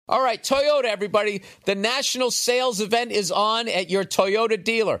All right, Toyota, everybody. The national sales event is on at your Toyota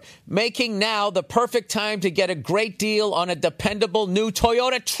dealer, making now the perfect time to get a great deal on a dependable new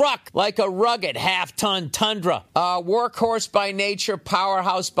Toyota truck, like a rugged half-ton Tundra. Workhorse by nature,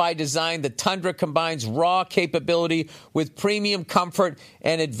 powerhouse by design, the Tundra combines raw capability with premium comfort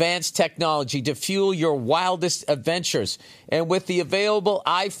and advanced technology to fuel your wildest adventures. And with the available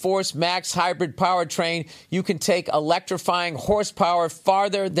iForce Max hybrid powertrain, you can take electrifying horsepower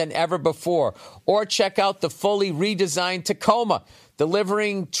farther than ever before. Or check out the fully redesigned Tacoma,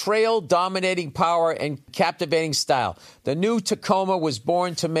 delivering trail-dominating power and captivating style. The new Tacoma was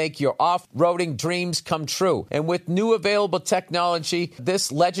born to make your off-roading dreams come true. And with new available technology,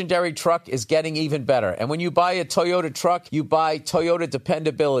 this legendary truck is getting even better. And when you buy a Toyota truck, you buy Toyota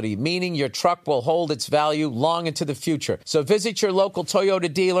dependability, meaning your truck will hold its value long into the future. So visit your local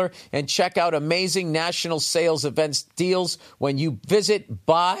Toyota dealer and check out amazing national sales events deals when you visit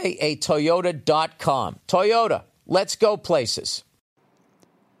buyatoyota.com. Toyota, let's go places.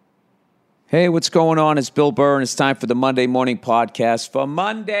 Hey, what's going on? It's Bill Burr, and it's time for the Monday Morning Podcast for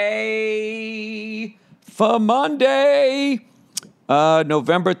Monday,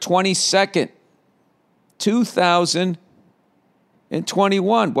 November 22nd,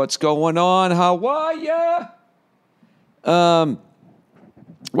 2021. What's going on? How are ya?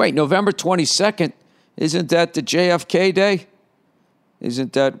 Wait, November 22nd, isn't that the JFK Day?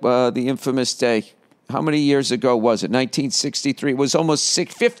 Isn't that the infamous day? How many years ago was it? 1963. It was almost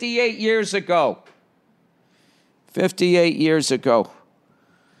 58 years ago. 58 years ago.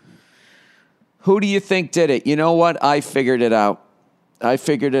 Who do you think did it? You know what? I figured it out.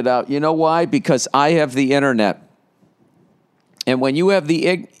 You know why? Because I have the internet. And when you have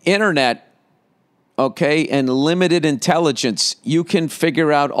the internet, okay, and limited intelligence, you can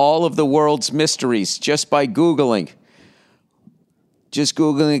figure out all of the world's mysteries just by Googling. Just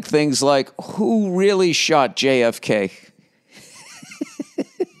Googling things like, who really shot JFK?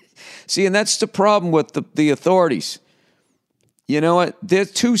 See, and that's the problem with the authorities. You know what? They're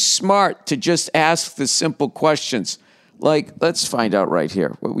too smart to just ask the simple questions. Like, let's find out right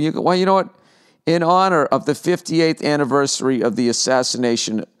here. Well, you know what? In honor of the 58th anniversary of the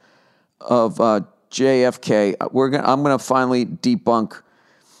assassination of JFK, I'm going to finally debunk,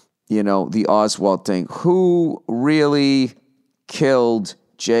 the Oswald thing. Who really killed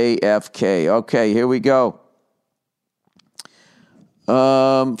JFK? Okay, here we go.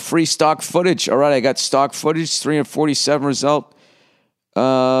 Free stock footage. All right, I got stock footage, 347 result. They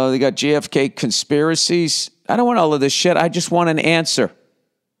got JFK conspiracies. I don't want all of this shit. I just want an answer.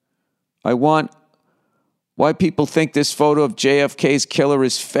 I want why people think this photo of JFK's killer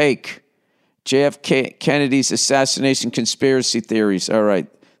is fake. JFK Kennedy's assassination conspiracy theories. All right,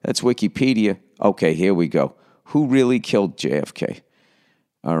 that's Wikipedia. Okay, here we go. Who really killed JFK?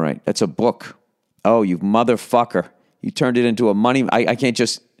 All right, that's a book. Oh, you motherfucker. You turned it into a money. I can't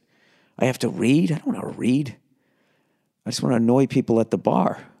just, I have to read? I don't know how to read. I just want to annoy people at the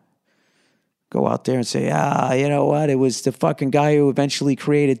bar. Go out there and say, you know what? It was the fucking guy who eventually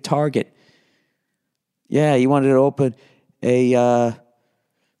created Target. Yeah, he wanted to open a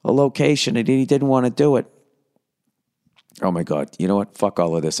location and he didn't want to do it. Oh, my God. You know what? Fuck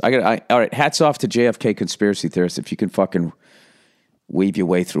all of this. All right, hats off to JFK conspiracy theorists if you can fucking weave your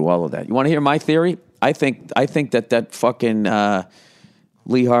way through all of that. You want to hear my theory? I think that fucking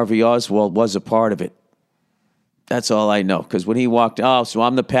Lee Harvey Oswald was a part of it. That's all I know. Because when he walked, so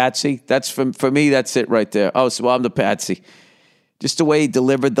I'm the patsy? That's for me, that's it right there. Oh, so I'm the patsy. Just the way he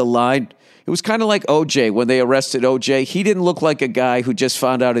delivered the line. It was kind of like OJ when they arrested OJ. He didn't look like a guy who just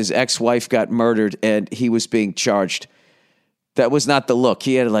found out his ex-wife got murdered and he was being charged. That was not the look.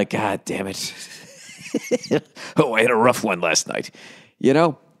 He had like, God damn it. Oh, I had a rough one last night.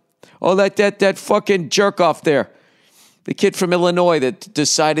 Oh, that fucking jerk off there. The kid from Illinois that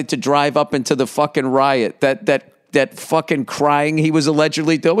decided to drive up into the fucking riot. That fucking crying he was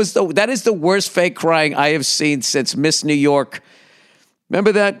allegedly doing. That is the worst fake crying I have seen since Miss New York.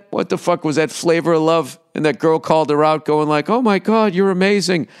 Remember that? What the fuck was that, Flavor of Love? And that girl called her out going like, oh my God, you're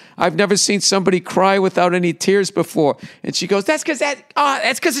amazing. I've never seen somebody cry without any tears before. And she goes, that's because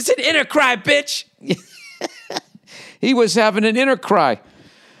it's an inner cry, bitch. He was having an inner cry.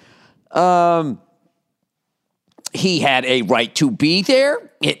 He had a right to be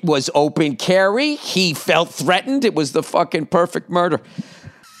there. It was open carry. He felt threatened. It was the fucking perfect murder.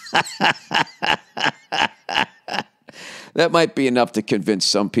 That might be enough to convince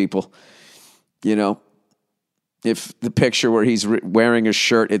some people, if the picture where he's wearing a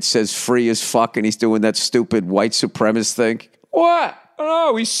shirt, it says free as fuck, and he's doing that stupid white supremacist thing. What?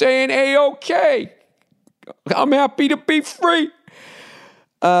 Oh, he's saying A-OK. I'm happy to be free.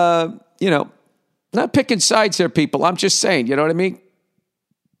 Not picking sides here, people. I'm just saying, you know what I mean?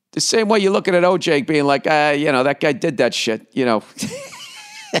 The same way you're looking at OJ being like, that guy did that shit,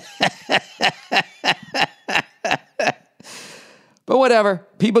 But whatever.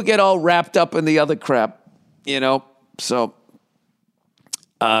 People get all wrapped up in the other crap, So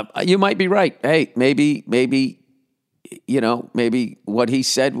you might be right. Hey, maybe, maybe what he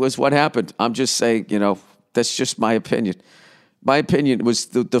said was what happened. I'm just saying, that's just my opinion. My opinion was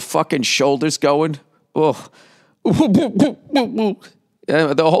the fucking shoulders going. Oh,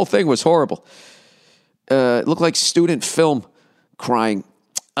 the whole thing was horrible. It looked like student film crying.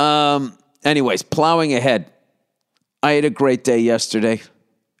 Anyways, plowing ahead. I had a great day yesterday.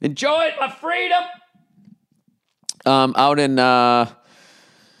 Enjoy it, my freedom. Out in, I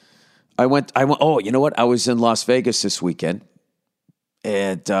went, oh, you know what? I was in Las Vegas this weekend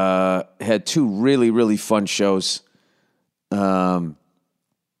and had two really, really fun shows at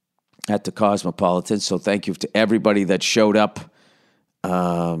the Cosmopolitan. So thank you to everybody that showed up.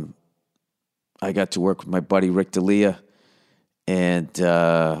 I got to work with my buddy Rick D'Elia, and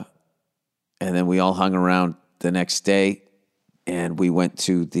then we all hung around the next day, and we went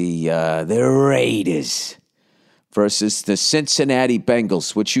to the Raiders versus the Cincinnati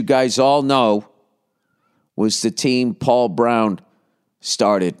Bengals, which you guys all know was the team Paul Brown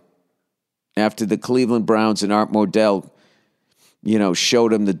started after the Cleveland Browns and Art Modell,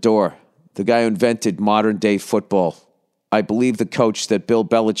 showed him the door. The guy who invented modern day football. I believe the coach that Bill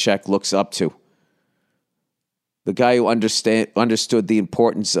Belichick looks up to. The guy who understood the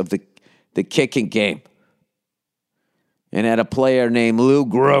importance of the kicking game. And had a player named Lou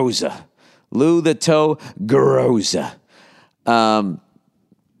Groza. Lou the Toe Groza.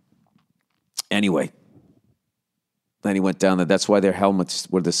 Anyway. Then he went down there. That's why their helmets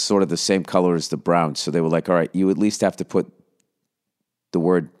were sort of the same color as the Browns. So they were like, all right, you at least have to put the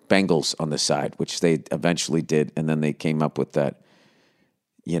word Bengals on the side, which they eventually did. And then they came up with that,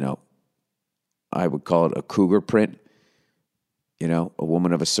 I would call it a cougar print. A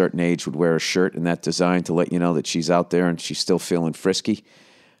woman of a certain age would wear a shirt in that design to let you know that she's out there and she's still feeling frisky.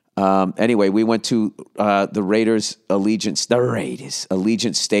 Anyway, we went to the Raiders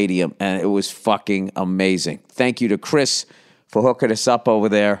Allegiant Stadium, and it was fucking amazing. Thank you to Chris for hooking us up over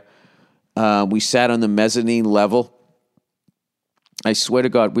there. We sat on the mezzanine level. I swear to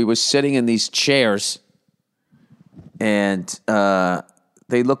God, we were sitting in these chairs, and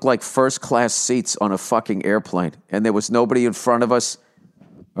they looked like first-class seats on a fucking airplane, and there was nobody in front of us.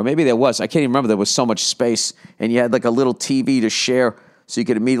 Or maybe there was. I can't even remember. There was so much space, and you had like a little TV to share so you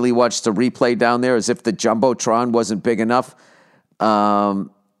could immediately watch the replay down there as if the Jumbotron wasn't big enough. And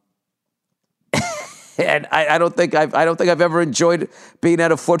I don't think I've ever enjoyed being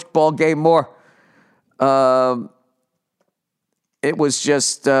at a football game more. It was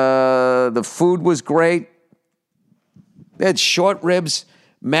just the food was great. They had short ribs,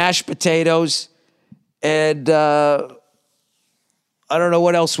 mashed potatoes, and I don't know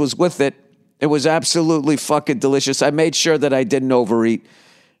what else was with it. It was absolutely fucking delicious. I made sure that I didn't overeat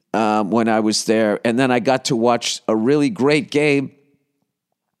when I was there. And then I got to watch a really great game.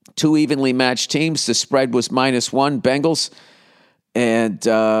 Two evenly matched teams. The spread was -1, Bengals. And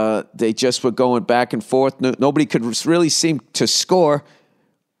they just were going back and forth. Nobody could really seem to score.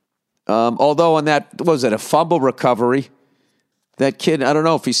 Although on that, was it a fumble recovery? That kid, I don't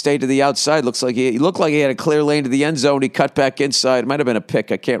know if he stayed to the outside. He looked like he had a clear lane to the end zone. He cut back inside. It might have been a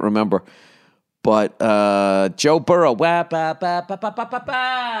pick. I can't remember. But Joe Burrow, and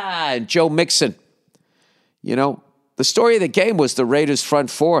Joe Mixon. The story of the game was the Raiders' front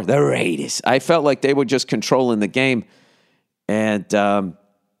four. The Raiders. I felt like they were just controlling the game. And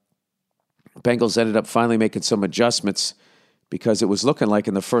Bengals ended up finally making some adjustments because it was looking like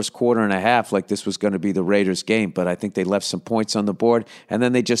in the first quarter and a half like this was going to be the Raiders' game. But I think they left some points on the board. And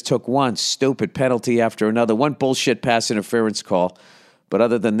then they just took one stupid penalty after another. One bullshit pass interference call. But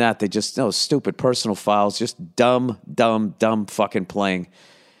other than that, they just, stupid personal fouls, just dumb fucking playing.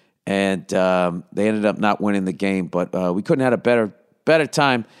 And they ended up not winning the game. But we couldn't have had a better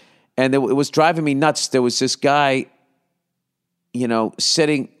time. And it was driving me nuts. There was this guy,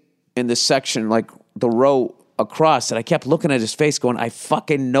 sitting in the section, like the row across, and I kept looking at his face going, I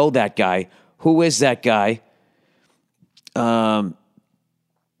fucking know that guy. Who is that guy? And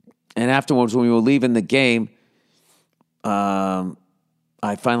afterwards, when we were leaving the game,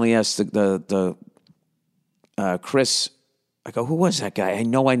 I finally asked the Chris, I go, who was that guy? I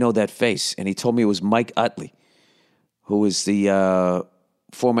know that face. And he told me it was Mike Utley, who was the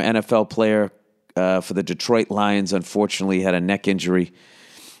former NFL player for the Detroit Lions. Unfortunately, had a neck injury,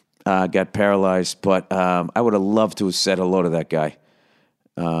 got paralyzed. But I would have loved to have said hello to that guy.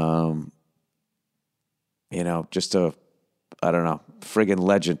 just I don't know, friggin'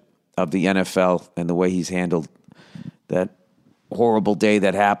 legend of the NFL and the way he's handled that horrible day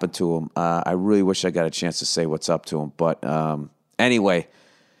that happened to him. I really wish I got a chance to say what's up to him. But anyway,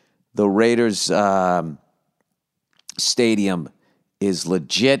 the Raiders stadium is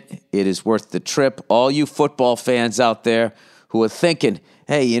legit. It is worth the trip. All you football fans out there who are thinking,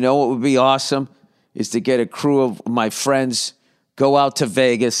 hey, you know what would be awesome is to get a crew of my friends, go out to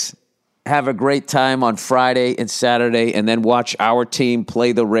Vegas, have a great time on Friday and Saturday, and then watch our team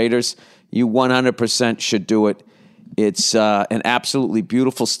play the Raiders. You 100% should do it. It's an absolutely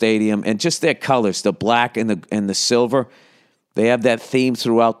beautiful stadium, and just their colors, the black and the silver, they have that theme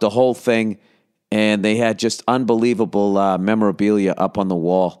throughout the whole thing, and they had just unbelievable memorabilia up on the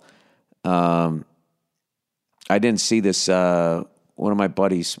wall. I didn't see this. One of my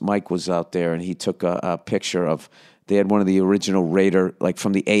buddies, Mike, was out there, and he took a picture of, they had one of the original Raider, like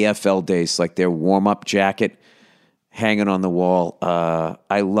from the AFL days, like their warm-up jacket hanging on the wall.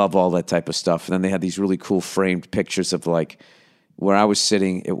 I love all that type of stuff. And then they had these really cool framed pictures of like where I was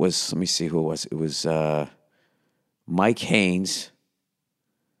sitting. It was, let me see who it was. It was Mike Haynes.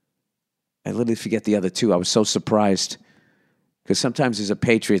 I literally forget the other two. I was so surprised because sometimes as a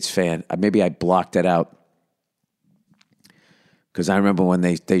Patriots fan, maybe I blocked it out. Because I remember when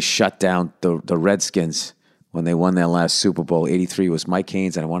they shut down the Redskins when they won their last Super Bowl. 83 was Mike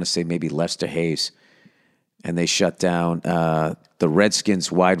Haynes, and I want to say maybe Lester Hayes. And they shut down the Redskins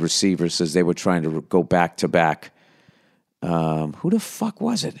wide receivers as they were trying to go back-to-back. Who the fuck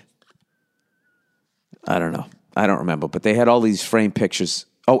was it? I don't know. I don't remember. But they had all these framed pictures.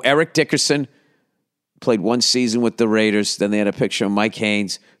 Oh, Eric Dickerson played one season with the Raiders. Then they had a picture of Mike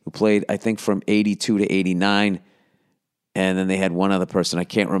Haynes, who played, I think, from 82 to 89. And then they had one other person. I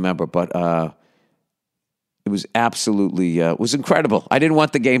can't remember, but it was absolutely it was incredible. I didn't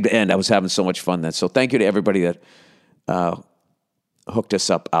want the game to end. I was having so much fun then. So thank you to everybody that hooked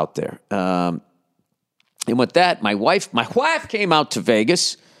us up out there. And with that, my wife came out to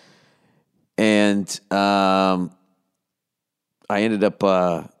Vegas, and I ended up,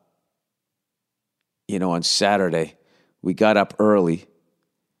 on Saturday, we got up early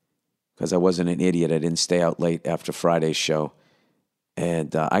because I wasn't an idiot. I didn't stay out late after Friday's show.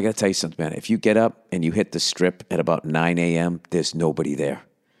 And I got to tell you something, man. If you get up and you hit the Strip at about 9 a.m., there's nobody there.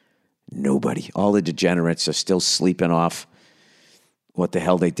 Nobody. All the degenerates are still sleeping off what the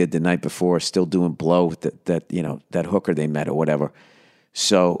hell they did the night before, still doing blow with that hooker they met or whatever.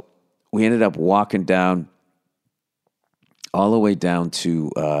 So we ended up walking down all the way down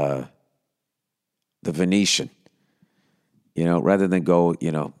to the Venetian, rather than go,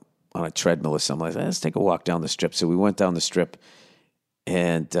 on a treadmill or something like that. Let's take a walk down the Strip. So we went down the Strip,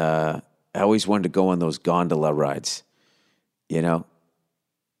 and I always wanted to go on those gondola rides,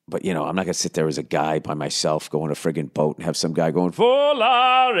 But, I'm not going to sit there as a guy by myself, go on a friggin' boat and have some guy going,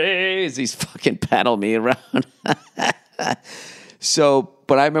 Volaris, he's fucking paddle me around.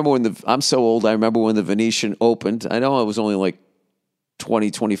 But I remember I'm so old, I remember when the Venetian opened. I know it was only like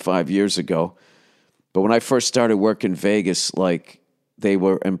 20, 25 years ago. But when I first started working in Vegas, like, they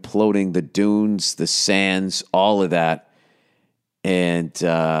were imploding the dunes, the sands, all of that. And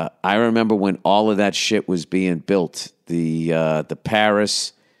I remember when all of that shit was being built, the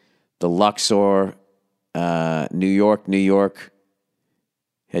Paris, the Luxor, New York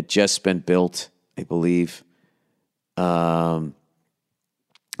had just been built, I believe. I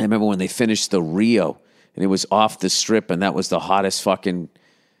remember when they finished the Rio, and it was off the Strip, and that was the hottest fucking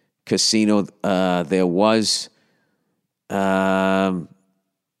casino there was.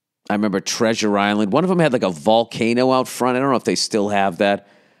 I remember Treasure Island. One of them had like a volcano out front. I don't know if they still have that.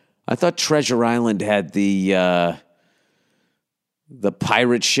 I thought Treasure Island had the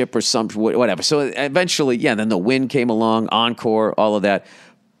pirate ship or something, whatever. So eventually, then the Wynn came along, Encore, all of that.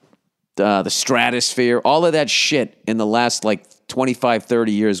 The Stratosphere, all of that shit in the last like 25,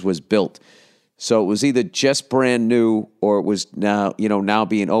 30 years was built. So it was either just brand new or it was now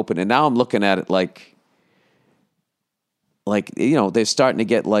being open. And now I'm looking at it like, they're starting to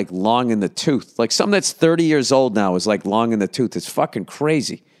get like long in the tooth. Like something that's 30 years old now is like long in the tooth. It's fucking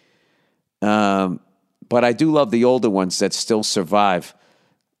crazy. But I do love the older ones that still survive.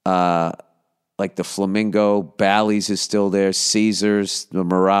 Like the Flamingo, Bally's is still there, Caesars, the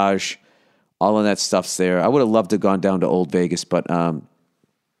Mirage, all of that stuff's there. I would have loved to have gone down to Old Vegas, but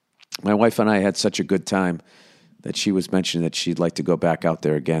my wife and I had such a good time that she was mentioning that she'd like to go back out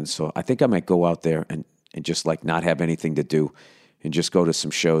there again. So I think I might go out there and just like not have anything to do and just go to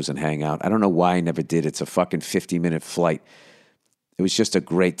some shows and hang out. I don't know why I never did. It's a fucking 50-minute flight. It was just a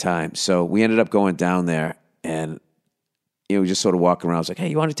great time. So we ended up going down there and, we just sort of walking around. I was like, hey,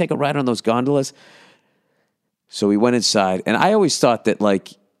 you want to take a ride on those gondolas? So we went inside, and I always thought that,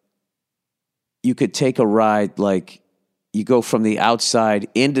 like, you could take a ride, like, you go from the outside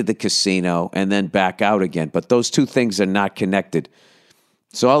into the casino and then back out again. But those two things are not connected.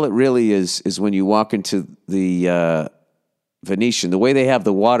 So all it really is when you walk into the Venetian, the way they have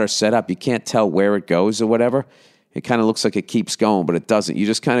the water set up, you can't tell where it goes or whatever. It kind of looks like it keeps going, but it doesn't. You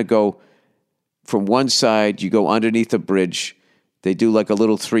just kind of go from one side, you go underneath a bridge. They do like a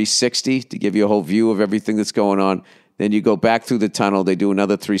little 360 to give you a whole view of everything that's going on. Then you go back through the tunnel. They do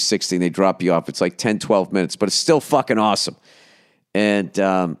another 360 and they drop you off. It's like 10, 12 minutes, but it's still fucking awesome.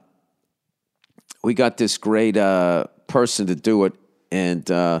 And we got this great person to do it. And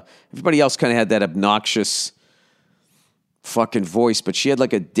everybody else kind of had that obnoxious fucking voice, but she had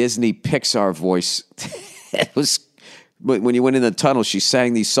like a Disney Pixar voice. It was, when you went in the tunnel, she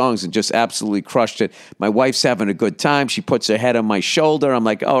sang these songs and just absolutely crushed it. My wife's having a good time. She puts her head on my shoulder. I'm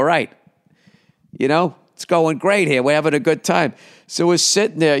like, all right, you know, it's going great here. We're having a good time. So we're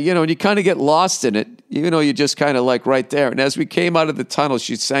sitting there, you know, and you kind of get lost in it, even though you're just kind of like right there. And as we came out of the tunnel,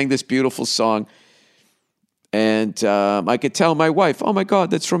 she sang this beautiful song. And I could tell my wife, oh, my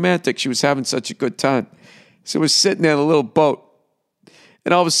God, that's romantic. She was having such a good time. So we're sitting there in a little boat.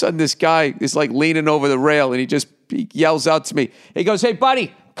 And all of a sudden, this guy is like leaning over the rail, and he yells out to me. He goes, hey,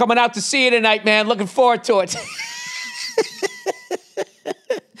 buddy, coming out to see you tonight, man. Looking forward to it.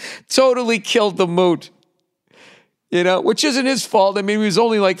 Totally killed the mood. You know, which isn't his fault. I mean, he was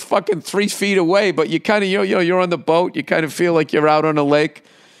only like fucking 3 feet away, but you kind of, you know, you're on the boat. You kind of feel like you're out on a lake.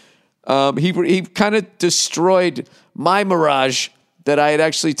 He kind of destroyed my mirage that I had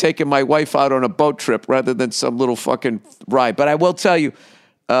actually taken my wife out on a boat trip rather than some little fucking ride. But I will tell you,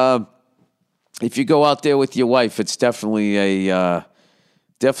 if you go out there with your wife, it's definitely a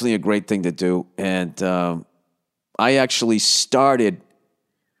great thing to do. And I actually started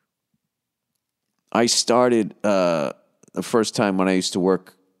the first time when I used to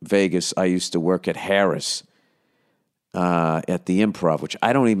work Vegas. I used to work at Harris at the Improv, which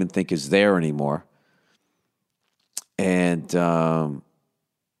I don't even think is there anymore. And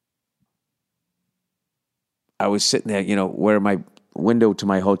I was sitting there, you know, where my window to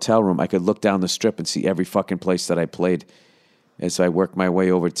my hotel room, I could look down the strip and see every fucking place that I played as I worked my way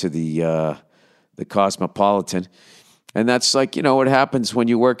over to the Cosmopolitan. And that's like, you know, what happens when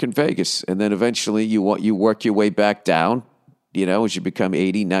you work in Vegas. And then eventually you work your way back down, you know, as you become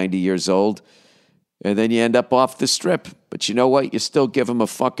 80, 90 years old. And then you end up off the strip. But you know what? You still give them a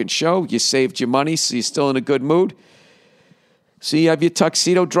fucking show. You saved your money, so you're still in a good mood. So you have your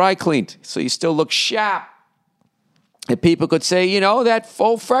tuxedo dry cleaned, so you still look sharp. And people could say, you know, that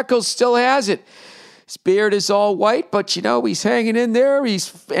faux freckles still has it. His beard is all white, but, you know, he's hanging in there.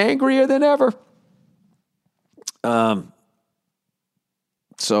 He's angrier than ever. I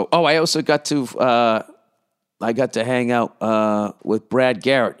also got to hang out with Brad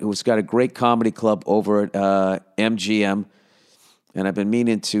Garrett, who's got a great comedy club over at MGM, and I've been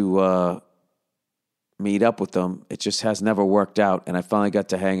meaning to meet up with them. It just has never worked out, and I finally got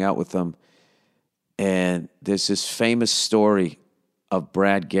to hang out with them. And there's this famous story of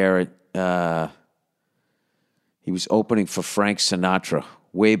Brad Garrett. He was opening for Frank Sinatra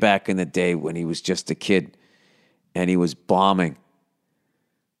way back in the day when he was just a kid, and he was bombing.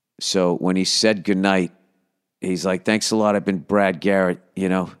 So when he said goodnight, he's like, thanks a lot, I've been Brad Garrett, you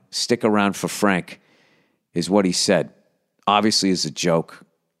know, stick around for Frank, is what he said. Obviously as a joke,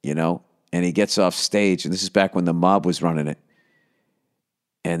 you know, and he gets off stage, and this is back when the Mob was running it.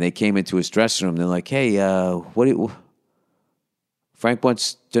 And they came into his dressing room, and they're like, hey, Frank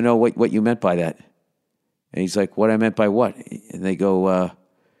wants to know what you meant by that. And he's like, what I meant by what? And they go,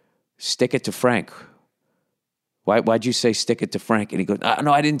 stick it to Frank. Why'd you say stick it to Frank? And he goes,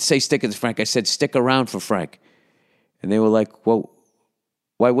 no, I didn't say stick it to Frank. I said stick around for Frank. And they were like, well,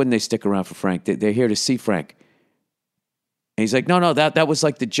 why wouldn't they stick around for Frank? They're here to see Frank. And he's like, no, that was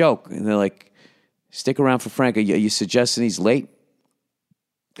like the joke. And they're like, stick around for Frank. Are you suggesting he's late?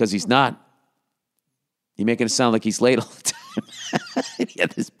 Because he's not. You're making it sound like he's late all the time. He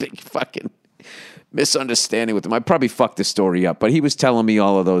had this big fucking misunderstanding with him. I probably fucked the story up, but he was telling me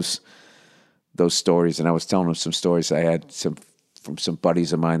all of those stories, and I was telling him some stories I had from some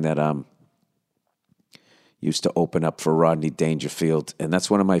buddies of mine that used to open up for Rodney Dangerfield. And that's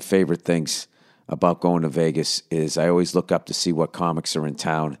one of my favorite things about going to Vegas is I always look up to see what comics are in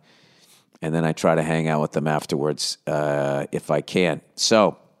town, and then I try to hang out with them afterwards if I can.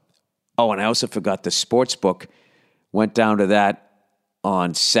 So, and I also forgot the sports book. Went down to that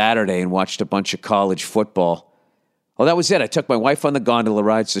on Saturday and watched a bunch of college football. Oh, that was it. I took my wife on the gondola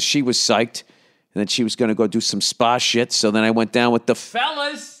ride, so she was psyched. And then she was going to go do some spa shit. So then I went down with the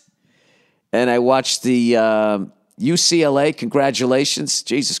fellas. And I watched the UCLA. Congratulations.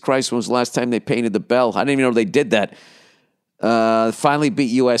 Jesus Christ, when was the last time they painted the bell? I didn't even know they did that. Finally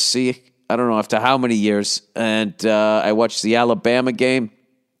beat USC. I don't know after how many years. And I watched the Alabama game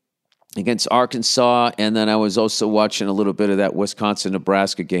against Arkansas. And then I was also watching a little bit of that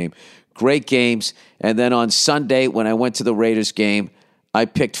Wisconsin-Nebraska game. Great games. And then on Sunday, when I went to the Raiders game, I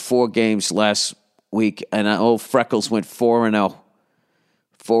picked 4 games last week. And old Freckles went 4-0.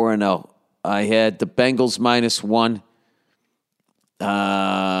 4-0. I had the Bengals -1.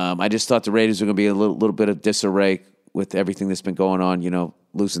 I just thought the Raiders were going to be a little bit of disarray with everything that's been going on,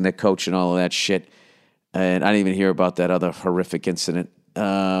 losing their coach and all of that shit. And I didn't even hear about that other horrific incident.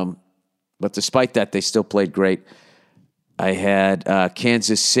 But despite that, they still played great. I had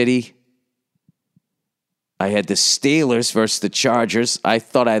Kansas City. I had the Steelers versus the Chargers. I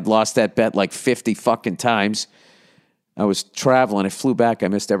thought I'd lost that bet like 50 fucking times. I was traveling. I flew back. I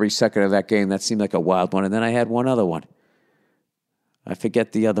missed every second of that game. That seemed like a wild one. And then I had one other one. I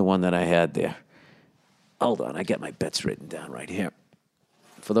forget the other one that I had there. Hold on. I got my bets written down right here.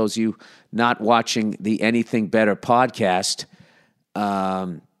 For those of you not watching the Anything Better podcast,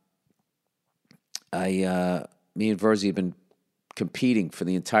 me and Verzi have been competing for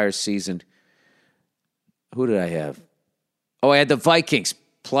the entire season. Who did I have? Oh, I had the Vikings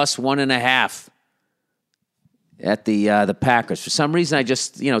 +1.5 at the Packers. For some reason, I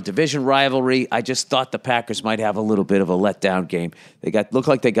just, division rivalry, I just thought the Packers might have a little bit of a letdown game. Looked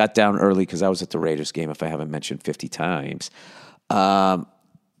like they got down early because I was at the Raiders game, if I haven't mentioned 50 times. Then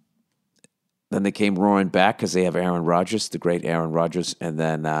they came roaring back because they have Aaron Rodgers, the great Aaron Rodgers, and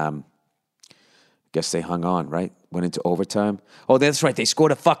then I guess they hung on, right? Went into overtime. Oh, that's right. They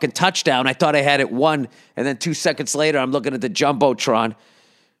scored a fucking touchdown. I thought I had it won, and then 2 seconds later, I'm looking at the Jumbotron.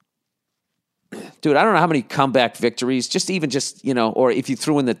 Dude, I don't know how many comeback victories, or if you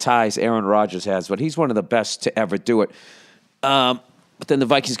threw in the ties, Aaron Rodgers has, but he's one of the best to ever do it. But then the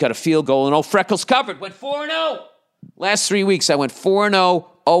Vikings got a field goal, and Freckles covered, went 4-0. Last 3 weeks, I went 4-0,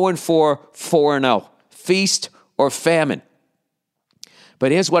 0-4, 4-0. Feast or famine.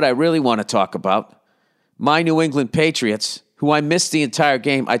 But here's what I really want to talk about. My New England Patriots, who I missed the entire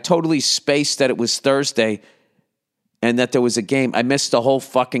game. I totally spaced that it was Thursday and that there was a game. I missed the whole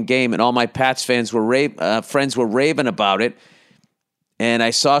fucking game, and all my Pats fans friends were raving about it. And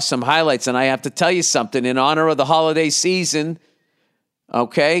I saw some highlights, and I have to tell you something. In honor of the holiday season,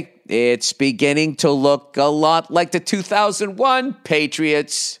 okay, it's beginning to look a lot like the 2001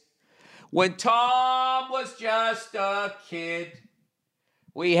 Patriots. When Tom was just a kid,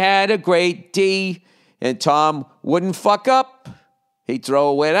 we had a great D, and Tom wouldn't fuck up. He'd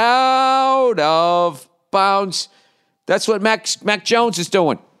throw it out of bounds. That's what Mac Jones is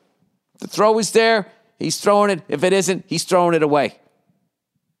doing. The throw is there. He's throwing it. If it isn't, he's throwing it away.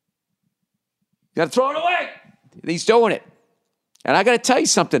 You got to throw it away. And he's doing it. And I got to tell you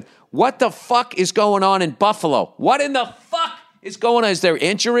something. What the fuck is going on in Buffalo? What in the fuck is going on? Is there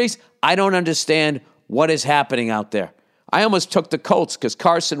injuries? I don't understand what is happening out there. I almost took the Colts because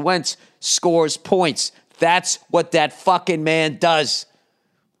Carson Wentz scores points. That's what that fucking man does.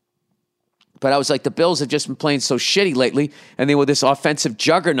 But I was like, the Bills have just been playing so shitty lately, and they were this offensive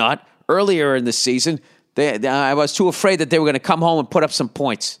juggernaut earlier in the season. I was too afraid that they were going to come home and put up some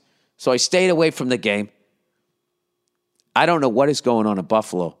points. So I stayed away from the game. I don't know what is going on in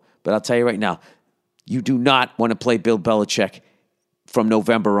Buffalo, but I'll tell you right now, you do not want to play Bill Belichick from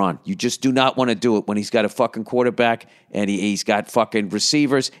November on. You just do not want to do it when he's got a fucking quarterback and he's got fucking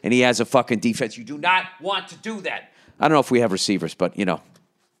receivers and he has a fucking defense. You do not want to do that. I don't know if we have receivers, but,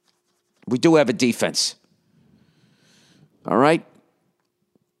 we do have a defense. All right?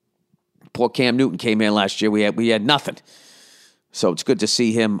 Poor Cam Newton came in last year. We had nothing. So it's good to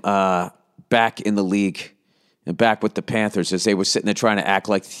see him back in the league and back with the Panthers as they were sitting there trying to act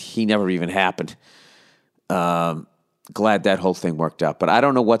like he never even happened. Glad that whole thing worked out. But I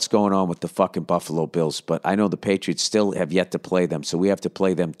don't know what's going on with the fucking Buffalo Bills, but I know the Patriots still have yet to play them, so we have to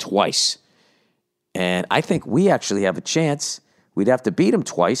play them twice. And I think we actually have a chance. We'd have to beat them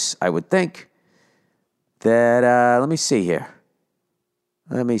twice, I would think. That, let me see here.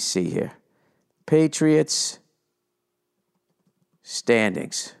 Patriots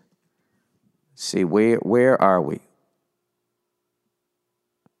standings. Let's see, where are we?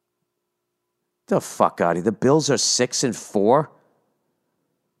 The fuck out of here. The Bills are 6-4.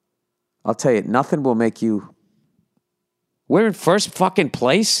 I'll tell you, nothing will make you. We're in first fucking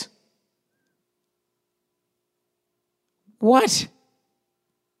place? What?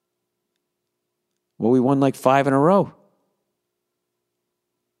 Well, we won like 5 in a row.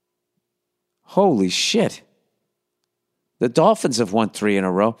 Holy shit. The Dolphins have won 3 in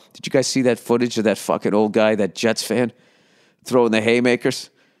a row. Did you guys see that footage of that fucking old guy, that Jets fan, throwing the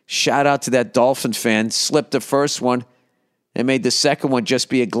haymakers? Shout out to that Dolphin fan. Slipped the first one and made the second one just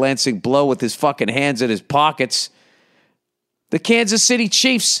be a glancing blow with his fucking hands in his pockets. The Kansas City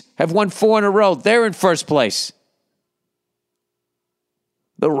Chiefs have won 4 in a row. They're in first place.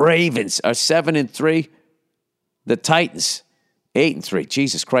 The Ravens are 7-3. The Titans, 8-3.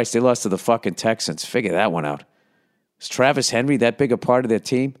 Jesus Christ, they lost to the fucking Texans. Figure that one out. Is Travis Henry that big a part of their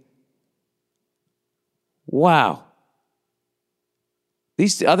team? Wow.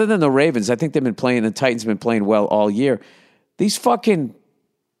 These, other than the Ravens, I think they've been playing, the Titans have been playing well all year. These fucking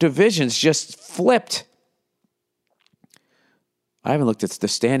divisions just flipped. I haven't looked at the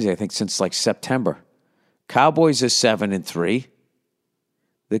standings, I think, since like September. Cowboys are 7-3.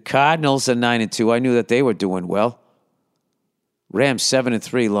 The Cardinals are 9-2. I knew that they were doing well. Rams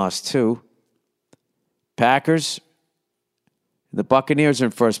 7-3, lost 2. Packers. The Buccaneers are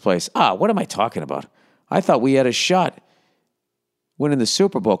in first place. What am I talking about? I thought we had a shot winning the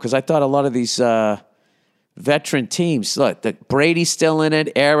Super Bowl because I thought a lot of these veteran teams, look, Brady's still in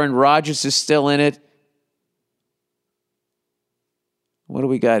it. Aaron Rodgers is still in it. What do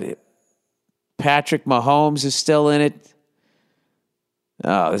we got? Patrick Mahomes is still in it.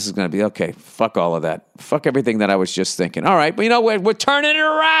 Oh, this is going to be okay. Fuck all of that. Fuck everything that I was just thinking. All right, but you know what? We're turning it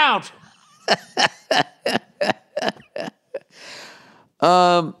around.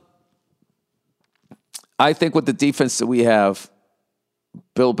 I think with the defense that we have,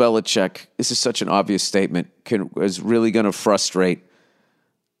 Bill Belichick, this is such an obvious statement, is really going to frustrate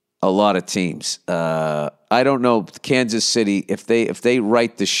a lot of teams. I don't know Kansas City if they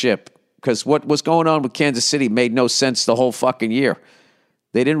right the ship, because what was going on with Kansas City made no sense the whole fucking year.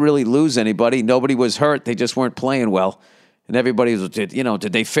 They didn't really lose anybody. Nobody was hurt. They just weren't playing well, and everybody was, did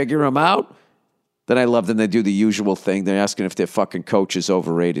they figure them out? Then I love them. They do the usual thing. They're asking if their fucking coach is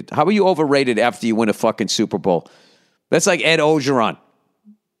overrated. How are you overrated after you win a fucking Super Bowl? That's like Ed Ogeron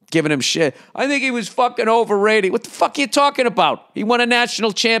giving him shit. I think he was fucking overrated. What the fuck are you talking about? He won a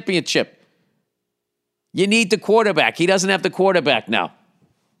national championship. You need the quarterback. He doesn't have the quarterback now.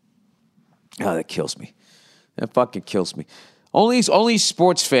 Oh, that kills me. That fucking kills me. Only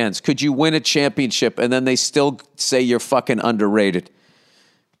sports fans could you win a championship and then they still say you're fucking underrated.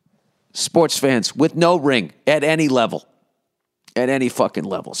 Sports fans with no ring at any level. At any fucking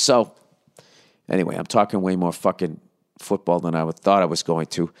level. So, anyway, I'm talking way more fucking football than I thought I was going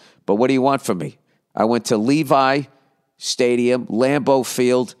to. But what do you want from me? I went to Levi Stadium, Lambeau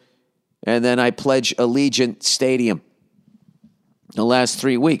Field, and then I pledged Allegiant Stadium the last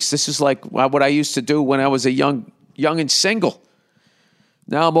 3 weeks. This is like what I used to do when I was a young and single.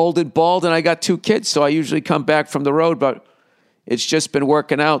 Now I'm old and bald and I got 2 kids, so I usually come back from the road, but it's just been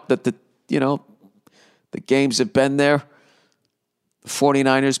working out that the games have been there. The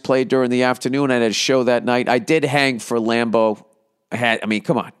 49ers played during the afternoon. I had a show that night. I did hang for Lambeau.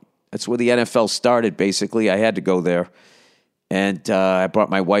 Come on. That's where the NFL started, basically. I had to go there. And I brought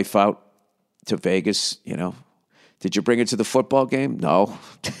my wife out to Vegas, Did you bring her to the football game? No.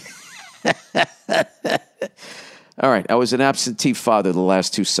 All right. I was an absentee father the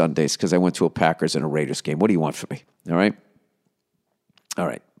last 2 Sundays because I went to a Packers and a Raiders game. What do you want from me? All right. All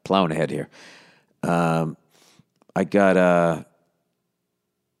right. Plowing ahead here. I got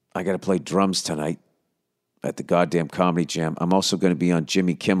to play drums tonight at the goddamn Comedy Jam. I'm also going to be on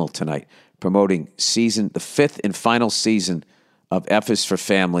Jimmy Kimmel tonight, promoting the 5th and final season of F is for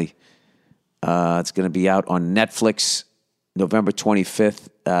Family. It's going to be out on Netflix November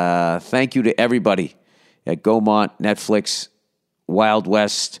 25th. Thank you to everybody at Gaumont, Netflix, Wild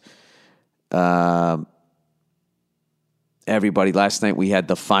West, everybody. Last night we had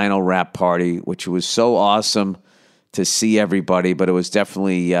the final rap party, which was so awesome to see everybody, but it was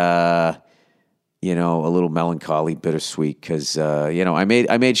definitely, a little melancholy, bittersweet, because, I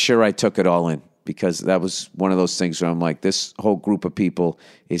made sure I took it all in, because that was one of those things where I'm like, this whole group of people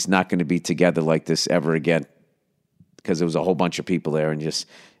is not going to be together like this ever again, because there was a whole bunch of people there, and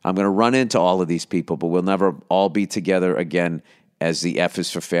I'm going to run into all of these people, but we'll never all be together again as the F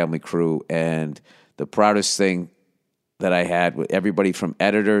is for Family crew. And the proudest thing that I had with everybody from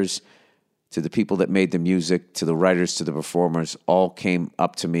editors to the people that made the music, to the writers, to the performers, all came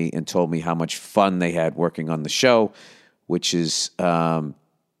up to me and told me how much fun they had working on the show, which is the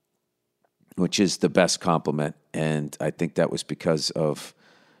best compliment. And I think that was because of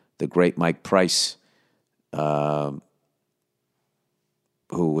the great Mike Price,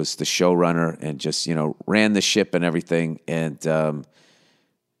 who was the showrunner and just, ran the ship and everything. And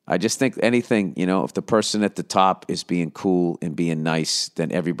I just think anything, if the person at the top is being cool and being nice,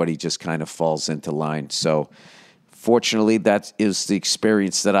 then everybody just kind of falls into line. So fortunately, that is the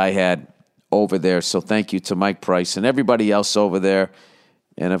experience that I had over there. So thank you to Mike Price and everybody else over there.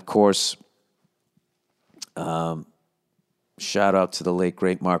 And, of course, shout out to the late,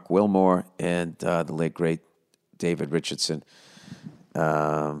 great Mark Wilmore and the late, great David Richardson.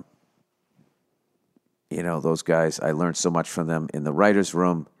 Those guys, I learned so much from them in the writer's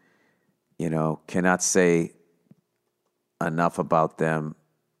room. Cannot say enough about them.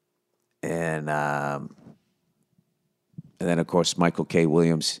 And then, of course, Michael K.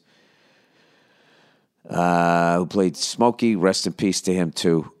 Williams, who played Smokey. Rest in peace to him,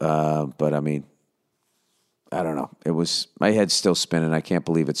 too. But, I mean, I don't know. My head's still spinning. I can't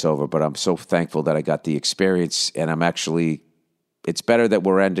believe it's over, but I'm so thankful that I got the experience, and it's better that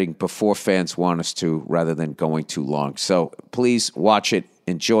we're ending before fans want us to rather than going too long. So please watch it,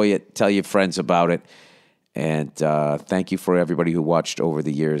 enjoy it, tell your friends about it, and thank you for everybody who watched over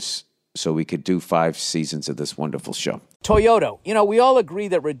the years so we could do 5 seasons of this wonderful show. Toyota. We all agree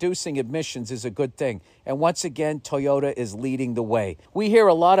that reducing emissions is a good thing. And once again, Toyota is leading the way. We hear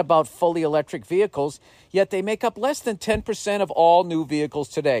a lot about fully electric vehicles, yet they make up less than 10% of all new vehicles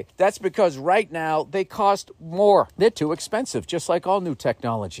today. That's because right now they cost more. They're too expensive, just like all new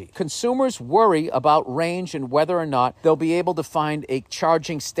technology. Consumers worry about range and whether or not they'll be able to find a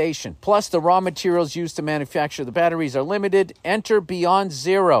charging station. Plus, the raw materials used to manufacture the batteries are limited. Enter Beyond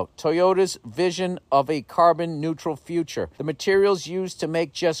Zero, Toyota's vision of a carbon-neutral future. The materials used to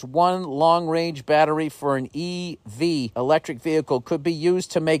make just one long-range battery for an EV electric vehicle could be used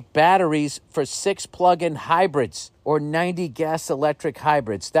to make batteries for 6 plug-in hybrids or 90 gas-electric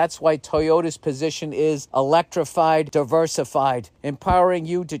hybrids. That's why Toyota's position is electrified, diversified, empowering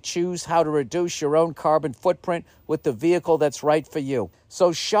you to choose how to reduce your own carbon footprint with the vehicle that's right for you.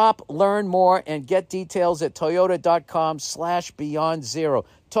 So shop, learn more, and get details at toyota.com/beyond0.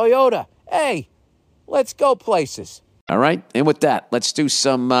 Toyota, hey, let's go places. All right, and with that, let's do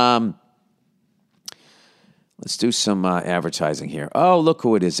some advertising here. Oh, look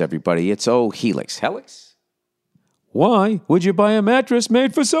who it is, everybody! It's Helix. Helix? Why would you buy a mattress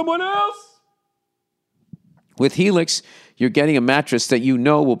made for someone else? With Helix, you're getting a mattress that you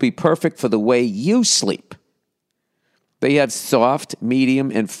know will be perfect for the way you sleep. They have soft,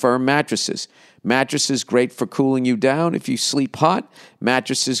 medium, and firm mattresses. Mattresses great for cooling you down if you sleep hot.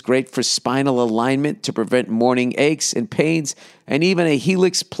 Mattresses great for spinal alignment to prevent morning aches and pains. And even a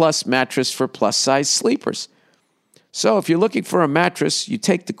Helix Plus mattress for plus-size sleepers. So if you're looking for a mattress, you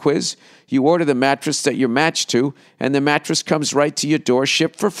take the quiz, you order the mattress that you're matched to, and the mattress comes right to your door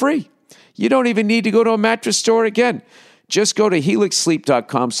shipped for free. You don't even need to go to a mattress store again. Just go to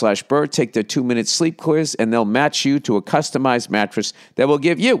helixsleep.com/Burr, take their 2-minute sleep quiz, and they'll match you to a customized mattress that will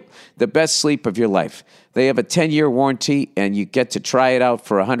give you the best sleep of your life. They have a 10-year warranty, and you get to try it out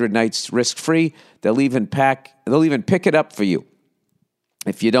for 100 nights risk-free. They'll even pick it up for you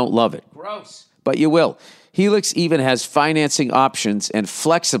if you don't love it. Gross. But you will. Helix even has financing options and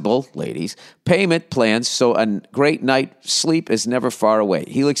flexible, ladies, payment plans, so a great night's sleep is never far away.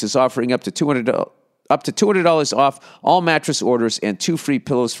 Helix is offering up to $200 off all mattress orders and 2 free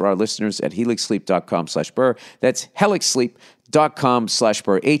pillows for our listeners at helixsleep.com/Burr. That's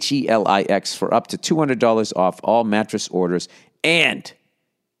helixsleep.com/Burr, HELIX, for up to $200 off all mattress orders and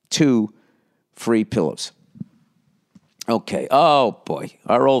 2 free pillows. Okay. Oh, boy.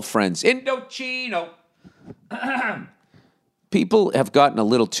 Our old friends, Indochino. People have gotten a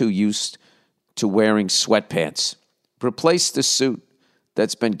little too used to wearing sweatpants. Replace the suit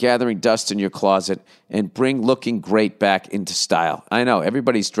that's been gathering dust in your closet and bring looking great back into style. I know,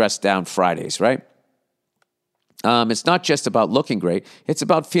 everybody's dressed down Fridays, right? It's not just about looking great. It's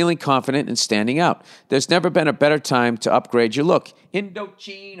about feeling confident and standing out. There's never been a better time to upgrade your look.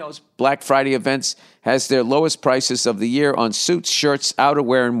 Indochino's Black Friday events has their lowest prices of the year on suits, shirts,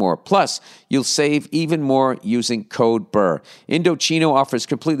 outerwear, and more. Plus, you'll save even more using code BURR. Indochino offers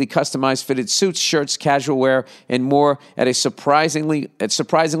completely customized fitted suits, shirts, casual wear, and more at surprisingly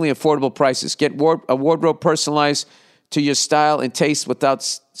affordable prices. Get a wardrobe personalized to your style and taste without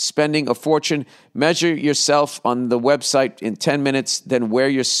spending a fortune. Measure yourself on the website in 10 minutes, then wear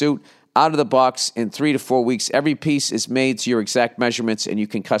your suit out of the box in 3 to 4 weeks. Every piece is made to your exact measurements, and you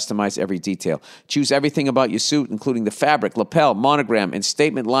can customize every detail. Choose everything about your suit, including the fabric, lapel, monogram, and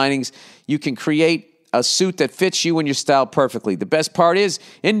statement linings. You can create a suit that fits you and your style perfectly. The best part is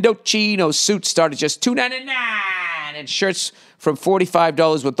Indochino suits start at just $2.99 and shirts from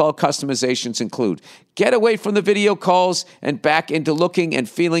 $45 with all customizations included. Get away from the video calls and back into looking and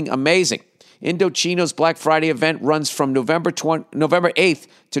feeling amazing. Indochino's Black Friday event runs from November 8th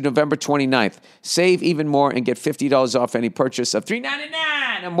to November 29th. Save even more and get $50 off any purchase of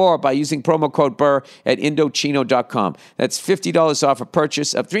 $3.99 and more by using promo code BURR at Indochino.com. That's $50 off a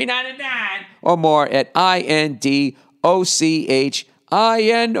purchase of $3.99 or more at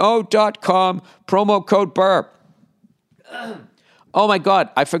INDOCHINO.com. Promo code BURR. Oh my God,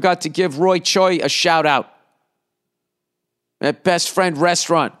 I forgot to give Roy Choi a shout out at Best Friend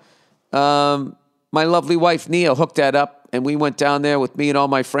Restaurant. My lovely wife Nia hooked that up, and we went down there with me and all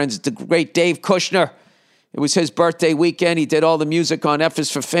my friends. The great Dave Kushner. It was his birthday weekend. He did all the music on F is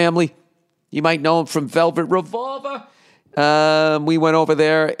for Family. You might know him from Velvet Revolver. We went over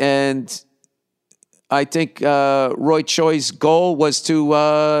there, and I think Roy Choi's goal was to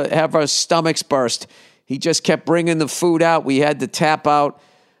have our stomachs burst. He just kept bringing the food out. We had to tap out.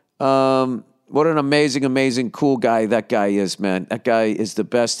 What an amazing, amazing, cool guy that guy is, man. That guy is the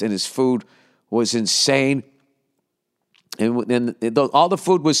best, and his food was insane. And all the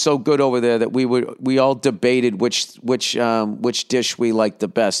food was so good over there that we all debated which dish we liked the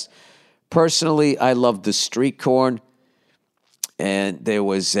best. Personally, I loved the street corn, and there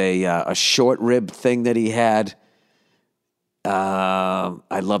was a short rib thing that he had.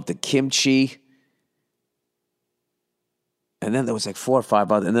 I loved the kimchi, and then there was like 4 or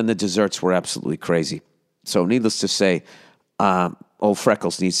 5 other, and then the desserts were absolutely crazy. So, needless to say, old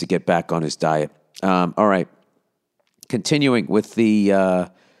Freckles needs to get back on his diet. All right. Continuing with the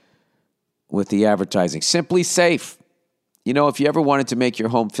advertising. Simply Safe. You know, if you ever wanted to make your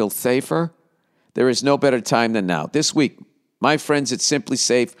home feel safer, there is no better time than now. This week, my friends at Simply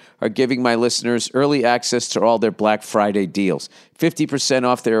Safe are giving my listeners early access to all their Black Friday deals. 50%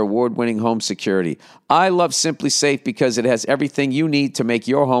 off their award-winning home security. I love Simply Safe because it has everything you need to make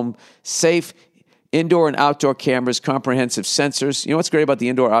your home safe. Indoor and outdoor cameras, comprehensive sensors. You know what's great about the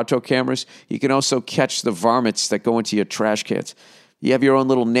indoor-outdoor cameras? You can also catch the varmints that go into your trash cans. You have your own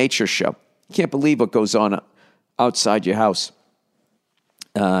little nature show. You can't believe what goes on outside your house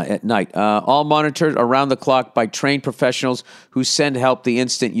at night. All monitored around the clock by trained professionals who send help the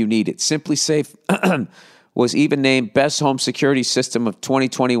instant you need it. Simply Safe was even named Best Home Security System of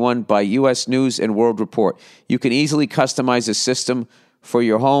 2021 by U.S. News and World Report. You can easily customize a system for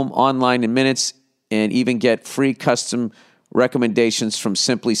your home online in minutes and even get free custom recommendations from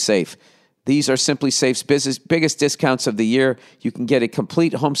Simply Safe. These are Simply Safe's biggest discounts of the year. You can get a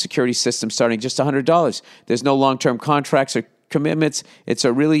complete home security system starting just $100. There's no long-term contracts or commitments. It's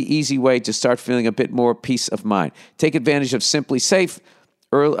a really easy way to start feeling a bit more peace of mind. Take advantage of Simply Safe's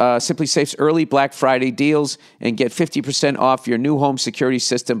early Black Friday deals and get 50% off your new home security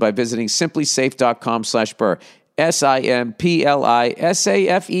system by visiting simplysafe.com/Burr.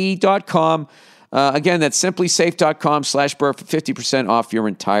 simplysafe.com. Again, that's simplysafe.com/Burr for 50% off your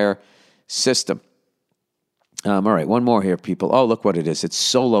entire system. All right, one more here, people. Oh, look what it is. It's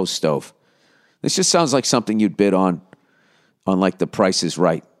Solo Stove. This just sounds like something you'd bid on like The Price is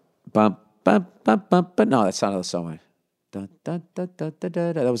Right. Bum, bum, bum, bum, but no, that's not the song. Da, da, da, da, da,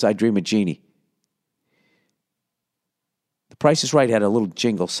 da. That was I Dream of Jeannie. The Price is Right had a little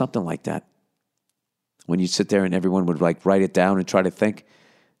jingle, something like that. When you'd sit there and everyone would like write it down and try to think.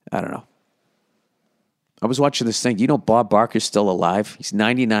 I don't know. I was watching this thing. You know Bob Barker's still alive? He's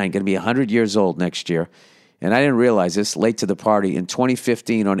 99, going to be 100 years old next year. And I didn't realize this, late to the party. In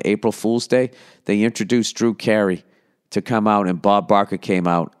 2015, on April Fool's Day, they introduced Drew Carey to come out, and Bob Barker came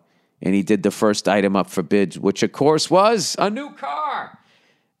out, and he did the first item up for bid, which, of course, was a new car.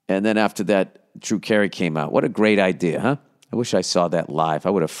 And then after that, Drew Carey came out. What a great idea, huh? I wish I saw that live.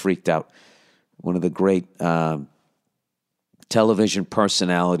 I would have freaked out. One of the great television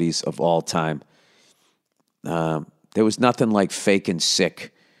personalities of all time. There was nothing like faking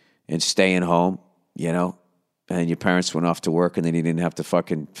sick and staying home, you know, and your parents went off to work and then you didn't have to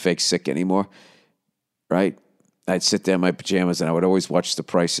fucking fake sick anymore, right? I'd sit there in my pajamas and I would always watch The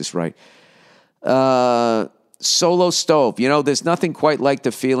Price is Right. Solo Stove. You know, there's nothing quite like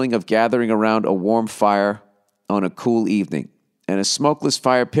the feeling of gathering around a warm fire on a cool evening. And a smokeless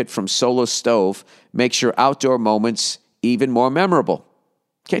fire pit from Solo Stove makes your outdoor moments even more memorable.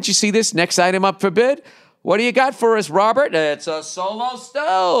 Can't you see this? Next item up for bid? What do you got for us, Robert? It's a Solo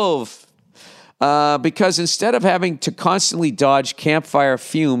Stove. Because instead of having to constantly dodge campfire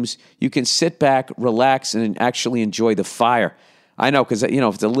fumes, you can sit back, relax, and actually enjoy the fire. I know, because, you know,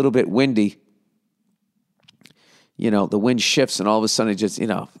 if it's a little bit windy, you know, the wind shifts and all of a sudden it just, you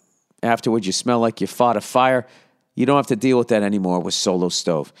know, afterwards you smell like you fought a fire. You don't have to deal with that anymore with Solo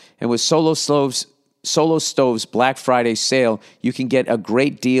Stove. And with Solo Stove's Black Friday sale, you can get a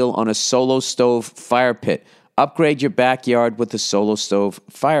great deal on a Solo Stove fire pit. Upgrade your backyard with the Solo Stove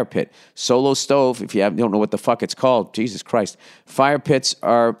fire pit. Solo Stove, if you don't know what the fuck it's called, Jesus Christ, fire pits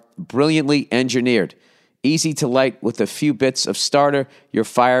are brilliantly engineered. Easy to light with a few bits of starter, your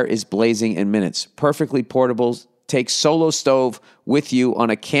fire is blazing in minutes. Perfectly portable. Take Solo Stove with you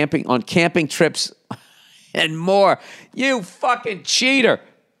on camping trips and more. You fucking cheater.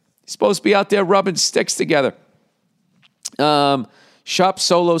 You're supposed to be out there rubbing sticks together. Shop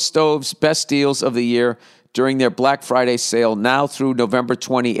Solo Stove's best deals of the year during their Black Friday sale now through November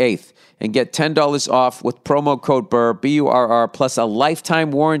 28th and get $10 off with promo code BURR, B-U-R-R, plus a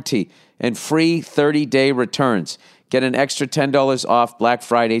lifetime warranty and free 30-day returns. Get an extra $10 off Black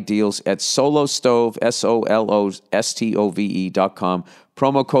Friday deals at solostove, SOLOSTOVE.com.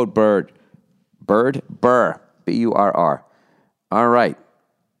 Promo code BIRD. Bird? Burr. B-U-R-R. All right.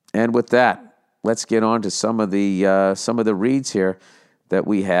 And with that, let's get on to some of the reads here that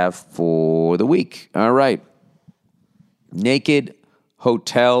we have for the week. All right. Naked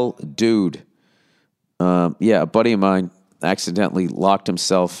Hotel Dude. A buddy of mine accidentally locked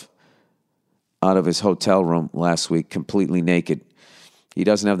himself out of his hotel room last week, completely naked. He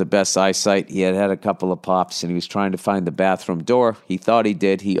doesn't have the best eyesight. He had a couple of pops, and he was trying to find the bathroom door. He thought he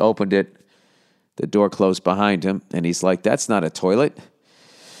did. He opened it. The door closed behind him, and he's like, that's not a toilet.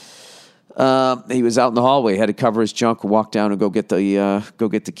 He was out in the hallway, had to cover his junk, walk down and go get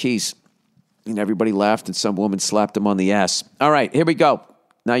the keys. And everybody laughed, and some woman slapped him on the ass. All right, here we go.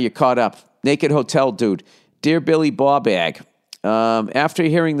 Now you're caught up. Naked Hotel Dude. Dear Billy Bawbag, after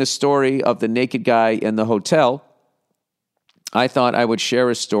hearing the story of the naked guy in the hotel, I thought I would share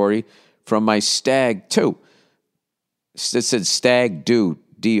a story from my stag too. It said stag do,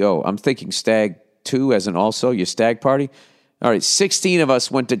 D-O. I'm thinking stag two as in also your stag party. All right, 16 of us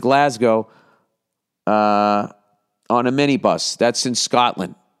went to Glasgow on a minibus. That's in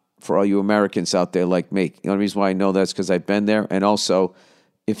Scotland for all you Americans out there like me. The only reason why I know that's because I've been there. And also,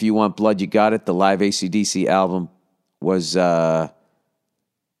 If You Want Blood, You Got It, the live AC/DC album was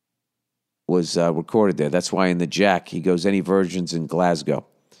recorded there. That's why in the Jack, he goes, any virgins in Glasgow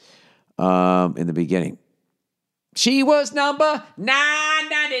in the beginning. She was number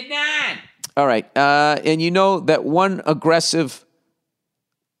 999. All right. And you know that one aggressive,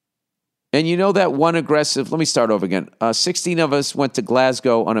 let me start over again. 16 of us went to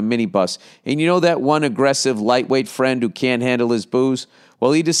Glasgow on a minibus. And you know that one aggressive, lightweight friend who can't handle his booze?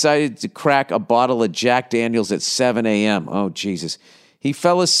 Well, he decided to crack a bottle of Jack Daniels at 7 a.m. Oh, Jesus. He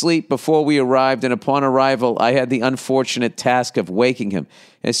fell asleep before we arrived, and upon arrival, I had the unfortunate task of waking him.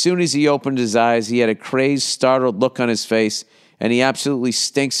 As soon as he opened his eyes, he had a crazed, startled look on his face, and he absolutely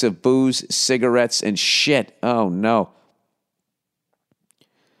stinks of booze, cigarettes, and shit. Oh, no.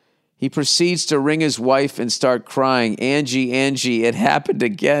 He proceeds to ring his wife and start crying. Angie, it happened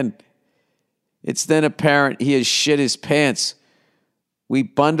again. It's then apparent he has shit his pants. We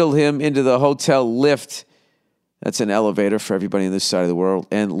bundle him into the hotel lift. That's an elevator for everybody on this side of the world.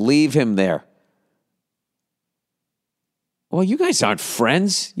 And leave him there. Well, you guys aren't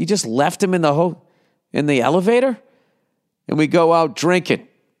friends. You just left him in the elevator? And we go out drinking.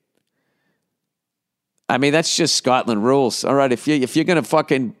 I mean, that's just Scotland rules. All right, if you're going to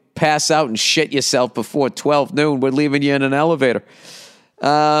fucking pass out and shit yourself before 12 noon, we're leaving you in an elevator.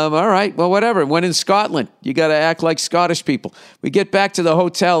 All right, well, whatever. When in Scotland, you got to act like Scottish people. We get back to the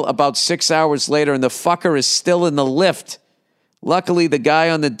hotel about 6 hours later, and the fucker is still in the lift. Luckily, the guy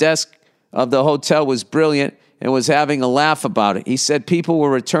on the desk of the hotel was brilliant and was having a laugh about it. He said people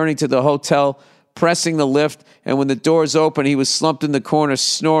were returning to the hotel, pressing the lift, and when the doors opened, he was slumped in the corner,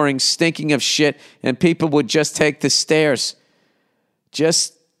 snoring, stinking of shit, and people would just take the stairs.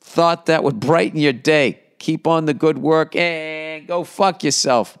 Just thought that would brighten your day. Keep on the good work and go fuck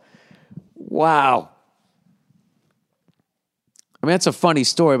yourself. Wow. I mean, that's a funny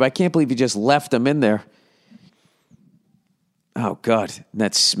story, but I can't believe you just left them in there. Oh, God. And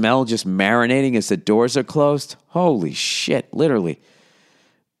that smell just marinating as the doors are closed? Holy shit, literally.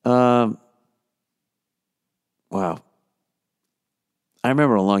 Wow. I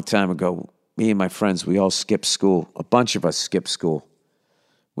remember a long time ago, me and my friends, we all skipped school. A bunch of us skipped school.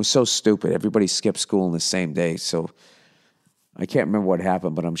 It was so stupid. Everybody skipped school in the same day. So I can't remember what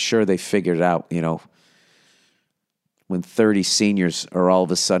happened, but I'm sure they figured it out, when 30 seniors are all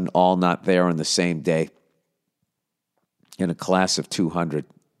of a sudden all not there on the same day in a class of 200.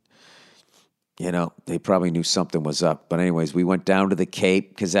 They probably knew something was up. But anyways, we went down to the Cape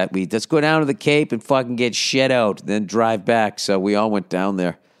because let's go down to the Cape and fucking get shit out, then drive back. So we all went down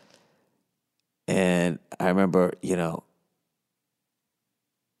there. And I remember,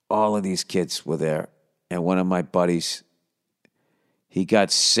 all of these kids were there. And one of my buddies, he got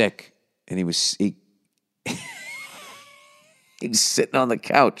sick. And he was sitting on the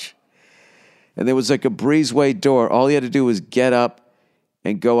couch. And there was like a breezeway door. All he had to do was get up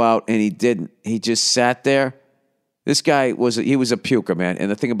and go out, and he didn't. He just sat there. This guy was a puker, man.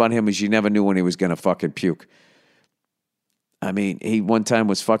 And the thing about him is you never knew when he was going to fucking puke. I mean, he one time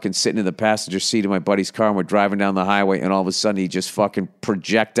was fucking sitting in the passenger seat of my buddy's car, and we're driving down the highway, and all of a sudden he just fucking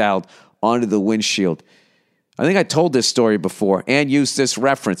projectiled onto the windshield. I think I told this story before and used this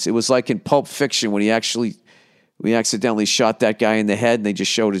reference. It was like in Pulp Fiction when we accidentally shot that guy in the head, and they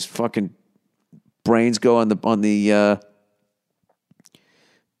just showed his fucking brains go on the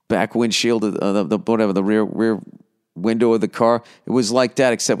back windshield of the rear window of the car. It was like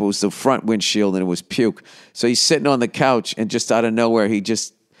that, except it was the front windshield and it was puke. So he's sitting on the couch, and just out of nowhere, he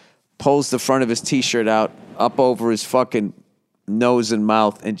just pulls the front of his T-shirt out up over his fucking nose and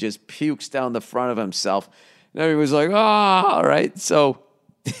mouth and just pukes down the front of himself. And everyone's like, oh, all right. So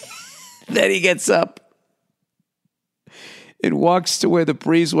then he gets up and walks to where the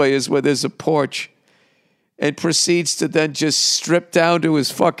breezeway is, where there's a porch, and proceeds to then just strip down to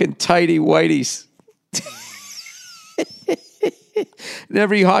his fucking tighty whities. And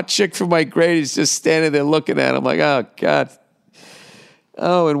every hot chick from my grade is just standing there looking at him like, oh, God.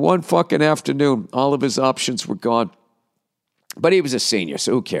 Oh, in one fucking afternoon, all of his options were gone. But he was a senior,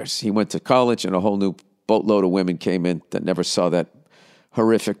 so who cares? He went to college, and a whole new boatload of women came in that never saw that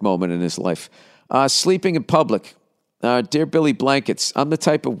horrific moment in his life. Sleeping in public. Dear Billy Blankets, I'm the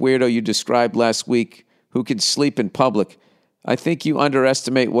type of weirdo you described last week who can sleep in public. I think you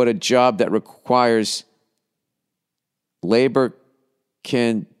underestimate what a job that requires labor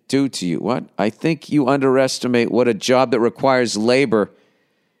can do to you. What? I think you underestimate what a job that requires labor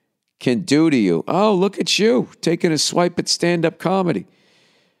can do to you. Oh, look at you, taking a swipe at stand-up comedy.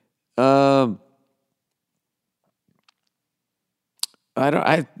 I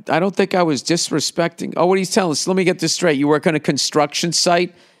don't think I was disrespecting. Oh, what are you telling us? Let me get this straight. You work on a construction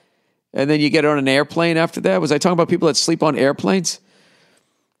site, and then you get on an airplane after that? Was I talking about people that sleep on airplanes?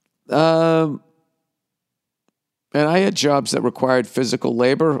 And I had jobs that required physical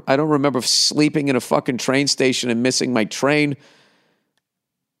labor. I don't remember sleeping in a fucking train station and missing my train.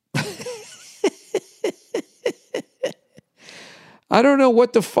 I don't know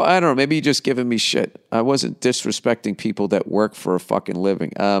what the fuck. I don't know. Maybe you're just giving me shit. I wasn't disrespecting people that work for a fucking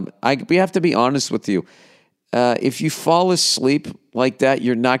living. We have to be honest with you. If you fall asleep like that,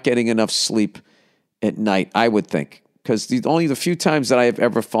 you're not getting enough sleep at night, I would think. Because only the few times that I have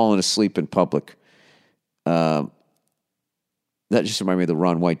ever fallen asleep in public, that just reminded me of the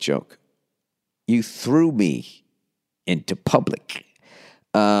Ron White joke. You threw me into public.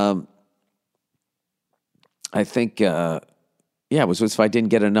 I think, it was if I didn't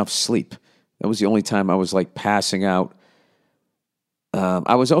get enough sleep. That was the only time I was like passing out.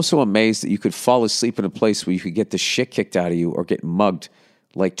 I was also amazed that you could fall asleep in a place where you could get the shit kicked out of you or get mugged,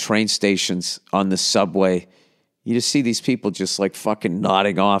 like train stations, on the subway. You just see these people just like fucking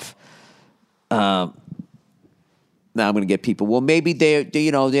nodding off. Now I'm going to get people, well, maybe they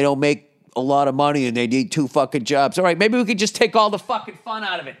don't make a lot of money and they need 2 fucking jobs. All right, maybe we could just take all the fucking fun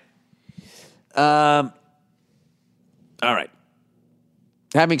out of it. All right.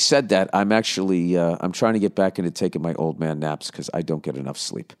 Having said that, I'm actually, I'm trying to get back into taking my old man naps because I don't get enough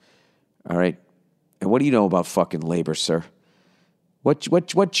sleep. All right? And what do you know about fucking labor, sir?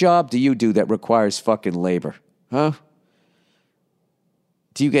 What job do you do that requires fucking labor? Huh?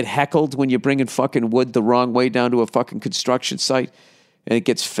 Do you get heckled when you're bringing fucking wood the wrong way down to a fucking construction site and it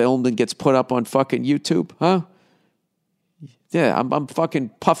gets filmed and gets put up on fucking YouTube? Huh? Yeah, I'm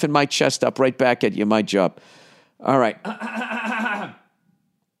fucking puffing my chest up right back at you, my job. All right.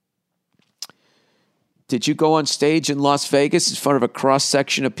 Did you go on stage in Las Vegas in front of a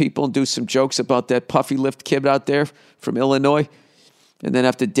cross-section of people and do some jokes about that puffy lift kid out there from Illinois and then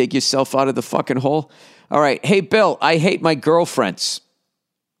have to dig yourself out of the fucking hole? All right. Hey, Bill, I hate my girlfriends.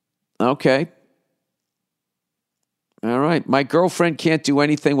 Okay. All right. My girlfriend can't do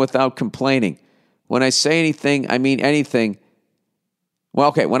anything without complaining. When I say anything, I mean anything. Well,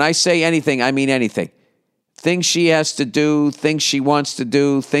 okay. When I say anything, I mean anything. Things she has to do, things she wants to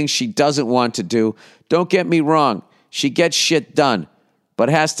do, things she doesn't want to do. Don't get me wrong. She gets shit done, but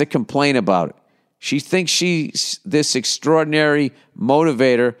has to complain about it. She thinks she's this extraordinary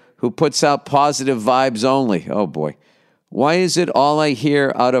motivator who puts out positive vibes only. Oh, boy. Why is it all I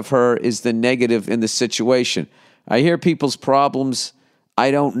hear out of her is the negative in the situation? I hear people's problems. I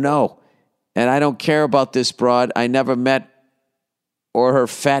don't know. And I don't care about this broad I never met or her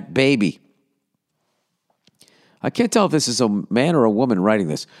fat baby. I can't tell if this is a man or a woman writing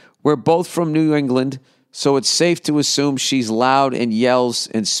this. We're both from New England, so it's safe to assume she's loud and yells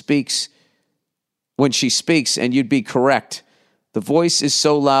and speaks when she speaks, and you'd be correct. The voice is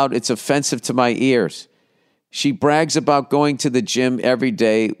so loud, it's offensive to my ears. She brags about going to the gym every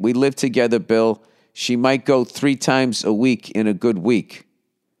day. We live together, Bill. She might go 3 times a week in a good week.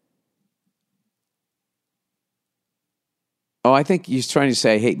 Oh, I think he's trying to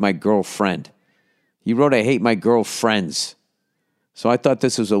say, I hate my girlfriend. He wrote, I hate my girlfriends. So I thought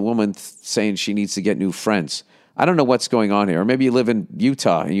this was a woman saying she needs to get new friends. I don't know what's going on here. Or maybe you live in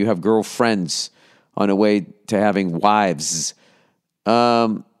Utah and you have girlfriends on the way to having wives.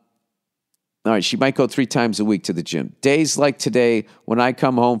 All right, she might go 3 times a week to the gym. Days like today, when I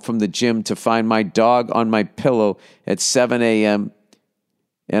come home from the gym to find my dog on my pillow at 7 a.m.,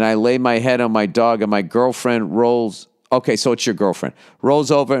 and I lay my head on my dog, and my girlfriend rolls. Okay, so it's your girlfriend. Rolls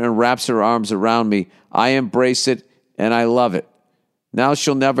over and wraps her arms around me. I embrace it, and I love it. Now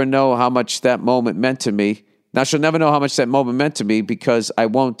she'll never know how much that moment meant to me. Because I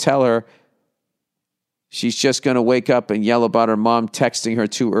won't tell her. She's just going to wake up and yell about her mom texting her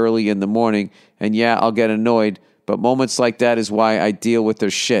too early in the morning. And yeah, I'll get annoyed. But moments like that is why I deal with her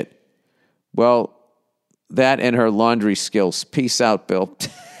shit. Well, that and her laundry skills. Peace out, Bill.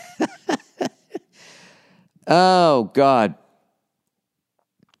 Oh, God.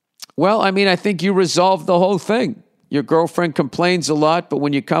 Well, I mean, I think you resolved the whole thing. Your girlfriend complains a lot, but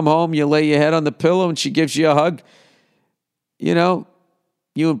when you come home, you lay your head on the pillow and she gives you a hug. You know,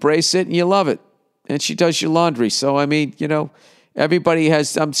 you embrace it and you love it. And she does your laundry. So, I mean, you know, everybody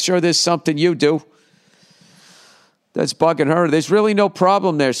has, I'm sure there's something you do that's bugging her. There's really no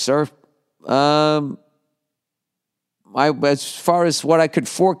problem there, sir. As far as what I could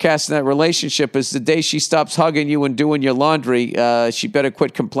forecast in that relationship is the day she stops hugging you and doing your laundry, she better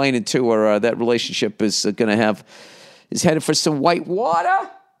quit complaining too, or that relationship is is headed for some white water.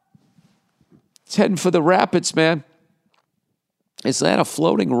 It's heading for the rapids, man. Is that a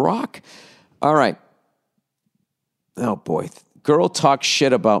floating rock? All right. Oh, boy. Girl talks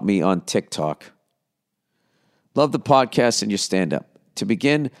shit about me on TikTok. Love the podcast and your stand-up. To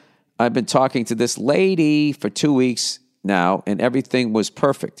begin, I've been talking to this lady for 2 weeks now, and everything was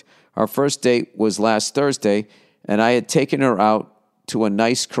perfect. Our first date was last Thursday, and I had taken her out to a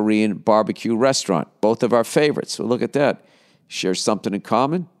nice Korean barbecue restaurant, both of our favorites. So look at that. Share something in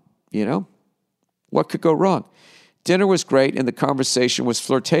common, you know? What could go wrong? Dinner was great, and the conversation was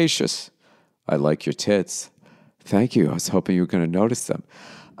flirtatious. I like your tits. Thank you. I was hoping you were going to notice them.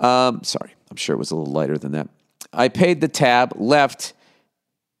 Sorry. I'm sure it was a little lighter than that. I paid the tab, left.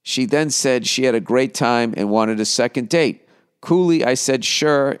 She then said she had a great time and wanted a second date. Coolly, I said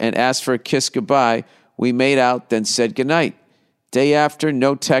sure and asked for a kiss goodbye. We made out, then said goodnight. Day after,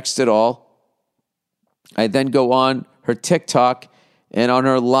 no text at all. I then go on her TikTok, and on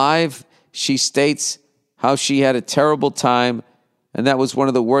her live, she states how she had a terrible time, and that was one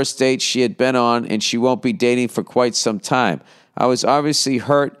of the worst dates she had been on, and she won't be dating for quite some time. I was obviously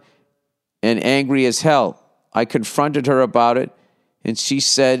hurt and angry as hell. I confronted her about it, and she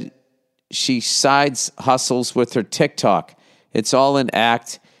said she sides hustles with her TikTok. It's all an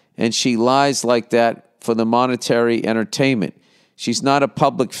act, and she lies like that for the monetary entertainment. She's not a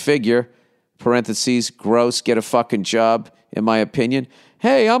public figure, parentheses, gross, get a fucking job, in my opinion.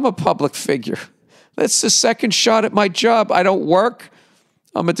 Hey, I'm a public figure. That's the second shot at my job. I don't work.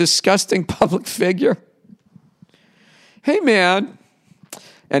 I'm a disgusting public figure. Hey, man.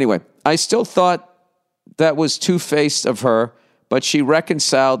 Anyway, I still thought that was two-faced of her, but she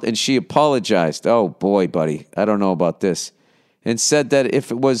reconciled and she apologized. Oh, boy, buddy. I don't know about this. And said that if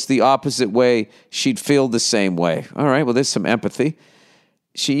it was the opposite way, she'd feel the same way. All right, well, there's some empathy.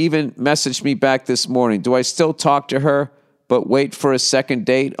 She even messaged me back this morning. Do I still talk to her but wait for a second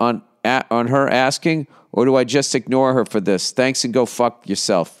date on her asking, or do I just ignore her for this? Thanks and go fuck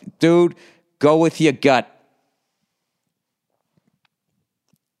yourself. Dude, go with your gut.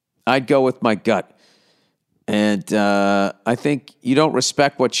 I'd go with my gut. And I think you don't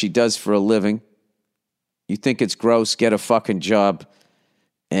respect what she does for a living. You think it's gross, get a fucking job.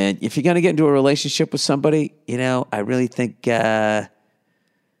 And if you're going to get into a relationship with somebody, I really think, if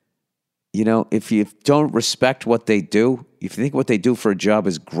you don't respect what they do, if you think what they do for a job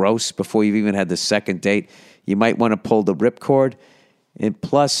is gross before you've even had the second date, you might want to pull the ripcord. And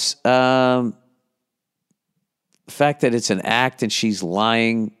plus, the fact that it's an act and she's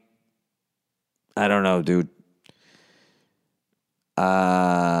lying, I don't know, dude.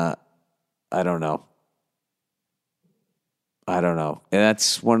 I don't know. And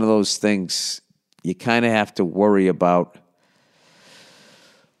that's one of those things you kind of have to worry about.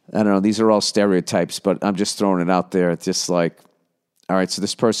 I don't know. These are all stereotypes, but I'm just throwing it out there. It's just like, all right, so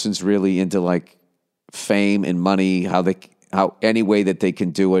this person's really into like fame and money, how any way that they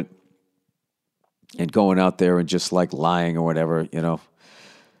can do it, and going out there and just like lying or whatever, I don't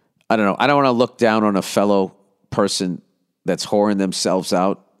know. I don't want to look down on a fellow person that's whoring themselves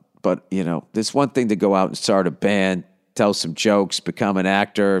out. But, there's one thing to go out and start a band, tell some jokes, become an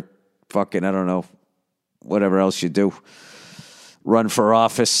actor, fucking, I don't know, whatever else you do. Run for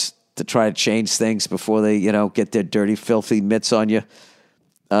office to try to change things before they, get their dirty, filthy mitts on you.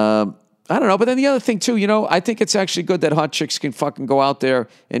 I don't know. But then the other thing, too, I think it's actually good that hot chicks can fucking go out there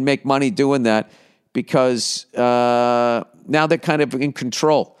and make money doing that because now they're kind of in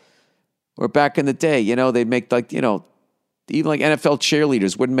control. Or back in the day, they'd make even like NFL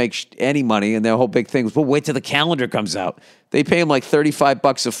cheerleaders wouldn't make any money, and their whole big thing was, well, wait till the calendar comes out. They pay them like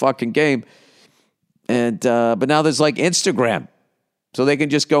 $35 a fucking game. And but now there's like Instagram. So they can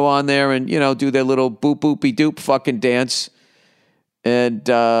just go on there and, do their little boop boopy doop fucking dance and,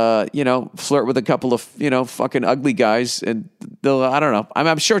 flirt with a couple of, fucking ugly guys. And they'll, I don't know.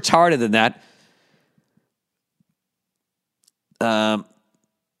 I'm sure it's harder than that.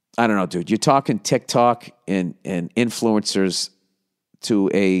 I don't know, dude. You're talking TikTok and influencers to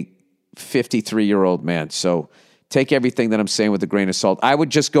a 53-year-old man. So take everything that I'm saying with a grain of salt. I would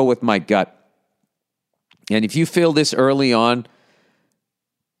just go with my gut. And if you feel this early on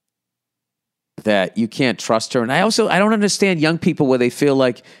that you can't trust her, and I don't understand young people where they feel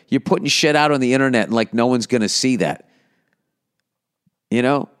like you're putting shit out on the internet and like no one's going to see that.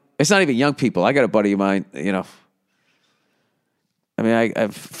 It's not even young people. I got a buddy of mine, I mean, I have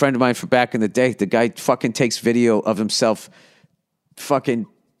a friend of mine from back in the day. The guy fucking takes video of himself fucking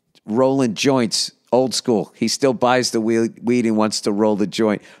rolling joints, old school. He still buys the weed and wants to roll the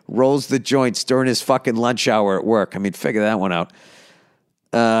joint. Rolls the joints during his fucking lunch hour at work. I mean, figure that one out.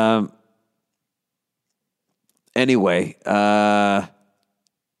 Anyway, yeah,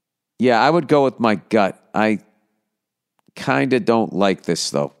 I would go with my gut. I kind of don't like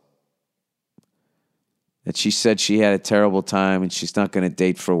this, though. That she said she had a terrible time and she's not going to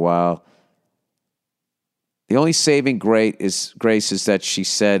date for a while. The only saving grace is that she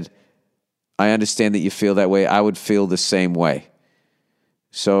said, I understand that you feel that way. I would feel the same way.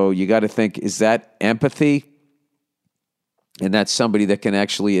 So you got to think, is that empathy? And that's somebody that can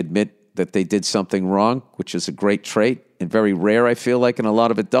actually admit that they did something wrong, which is a great trait and very rare, I feel like, in a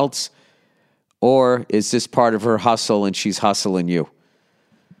lot of adults. Or is this part of her hustle and she's hustling you?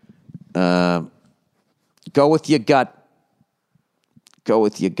 Go with your gut. Go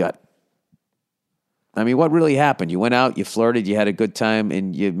with your gut. I mean, what really happened? You went out, you flirted, you had a good time,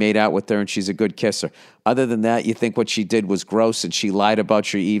 and you made out with her, and she's a good kisser. Other than that, you think what she did was gross, and she lied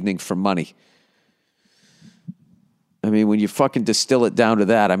about your evening for money. I mean, when you fucking distill it down to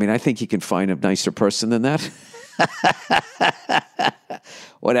that, I mean, I think you can find a nicer person than that.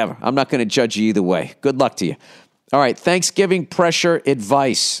 Whatever. I'm not going to judge you either way. Good luck to you. All right, Thanksgiving pressure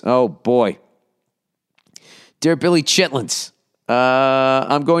advice. Oh, boy. Dear Billy Chitlins,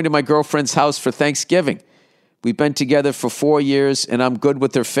 I'm going to my girlfriend's house for Thanksgiving. We've been together for 4 years, and I'm good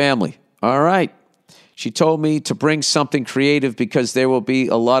with her family. All right. She told me to bring something creative because there will be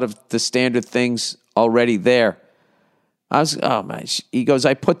a lot of the standard things already there. He goes,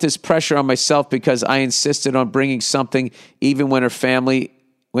 I put this pressure on myself because I insisted on bringing something even when her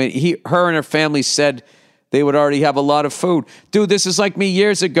and her family said they would already have a lot of food. Dude, this is like me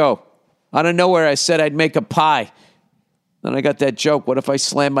years ago. Out of nowhere, I said I'd make a pie. Then I got that joke. What if I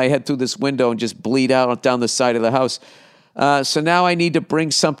slam my head through this window and just bleed out down the side of the house? So now I need to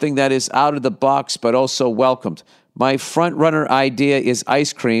bring something that is out of the box but also welcomed. My front runner idea is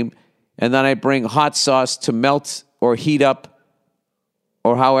ice cream, and then I bring hot sauce to melt or heat up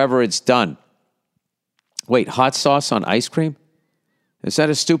or however it's done. Wait, hot sauce on ice cream? Is that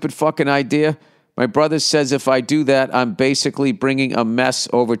a stupid fucking idea? My brother says if I do that, I'm basically bringing a mess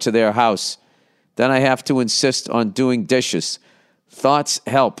over to their house. Then I have to insist on doing dishes. Thoughts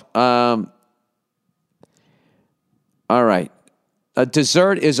help. All right. A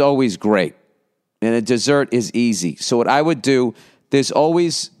dessert is always great, and a dessert is easy. So what I would do, there's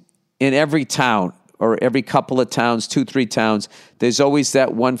always, in every town, or every couple of towns, 2-3 towns, there's always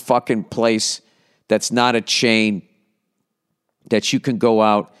that one fucking place that's not a chain that you can go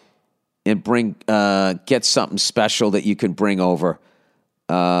out and bring, get something special that you can bring over.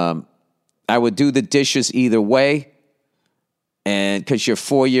 I would do the dishes either way, and because you're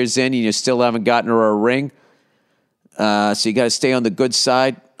 4 years in and you still haven't gotten her a ring, so you got to stay on the good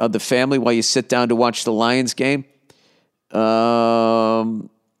side of the family while you sit down to watch the Lions game.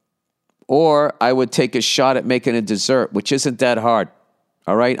 Or I would take a shot at making a dessert, which isn't that hard.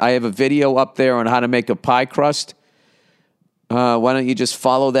 All right, I have a video up there on how to make a pie crust. Why don't you just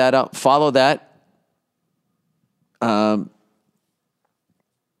follow that up? Follow that. I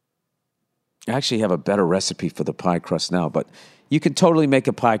actually have a better recipe for the pie crust now, but you can totally make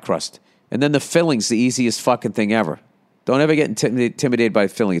a pie crust. And then the filling's the easiest fucking thing ever. Don't ever get intimidated by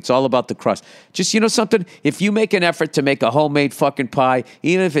filling. It's all about the crust. Just, you know something? If you make an effort to make a homemade fucking pie,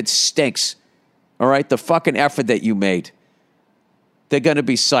 even if it stinks, all right, the fucking effort that you made, they're going to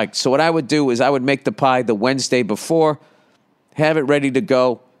be psyched. So what I would do is I would make the pie the Wednesday before, have it ready to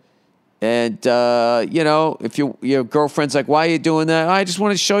go. And, if your girlfriend's like, why are you doing that? I just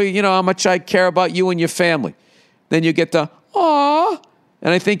want to show you, how much I care about you and your family. Then you get the, aw,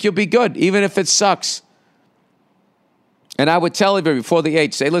 and I think you'll be good, even if it sucks. And I would tell everybody before the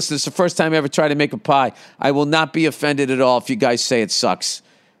age, say, listen, this is the first time I ever tried to make a pie. I will not be offended at all if you guys say it sucks.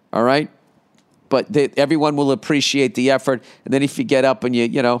 All right? But everyone will appreciate the effort. And then if you get up and you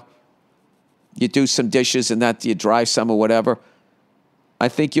do some dishes and that you dry some or whatever, I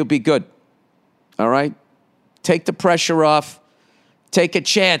think you'll be good. All right? Take the pressure off. Take a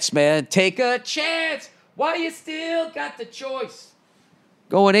chance, man. Take a chance while you still got the choice.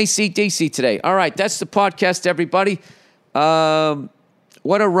 Going AC/DC today. All right, that's the podcast, everybody.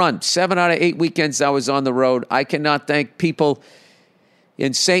 What a run. 7 out of 8 weekends I was on the road. I cannot thank people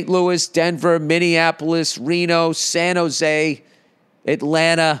in St. Louis, Denver, Minneapolis, Reno, San Jose,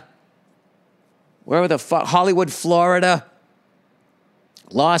 Atlanta, wherever the fuck, Hollywood, Florida,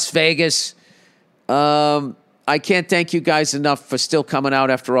 Las Vegas. I can't thank you guys enough for still coming out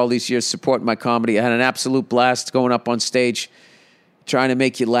after all these years, supporting my comedy. I had an absolute blast going up on stage, trying to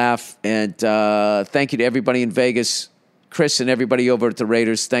make you laugh. And thank you to everybody in Vegas, Chris and everybody over at the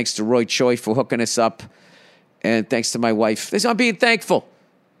Raiders. Thanks to Roy Choi for hooking us up. And thanks to my wife. I'm being thankful.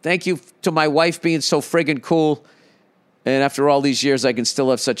 Thank you to my wife being so friggin' cool. And after all these years, I can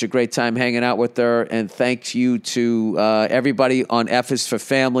still have such a great time hanging out with her. And thank you to everybody on F is for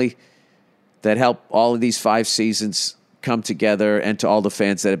Family that helped all of these 5 seasons come together, and to all the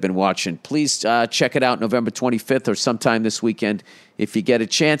fans that have been watching. Please check it out November 25th or sometime this weekend if you get a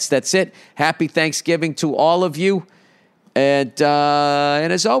chance. That's it. Happy Thanksgiving to all of you. And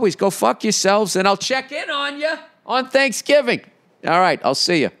as always, go fuck yourselves, and I'll check in on you on Thanksgiving. All right, I'll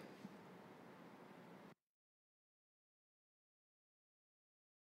see you.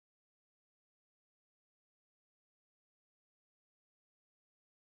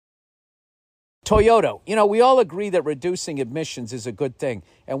 Toyota. We all agree that reducing emissions is a good thing.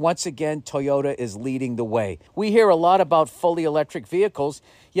 And once again, Toyota is leading the way. We hear a lot about fully electric vehicles,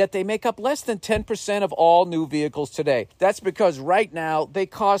 yet they make up less than 10% of all new vehicles today. That's because right now they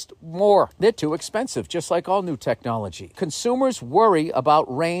cost more. They're too expensive, just like all new technology. Consumers worry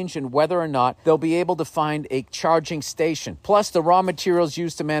about range and whether or not they'll be able to find a charging station. Plus, the raw materials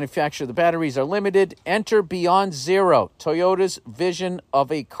used to manufacture the batteries are limited. Enter Beyond Zero, Toyota's vision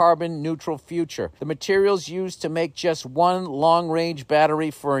of a carbon-neutral future. The materials used to make just one long-range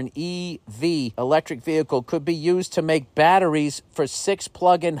battery for an EV, electric vehicle, could be used to make batteries for 6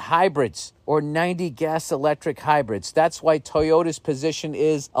 plug-in hybrids or 90 gas-electric hybrids. That's why Toyota's position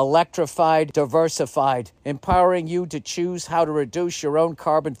is electrified, diversified, empowering you to choose how to reduce your own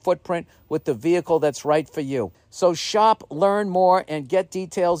carbon footprint with the vehicle that's right for you. So shop, learn more, and get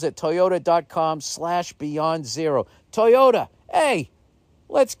details at toyota.com/beyond zero. Toyota, hey,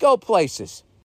 let's go places.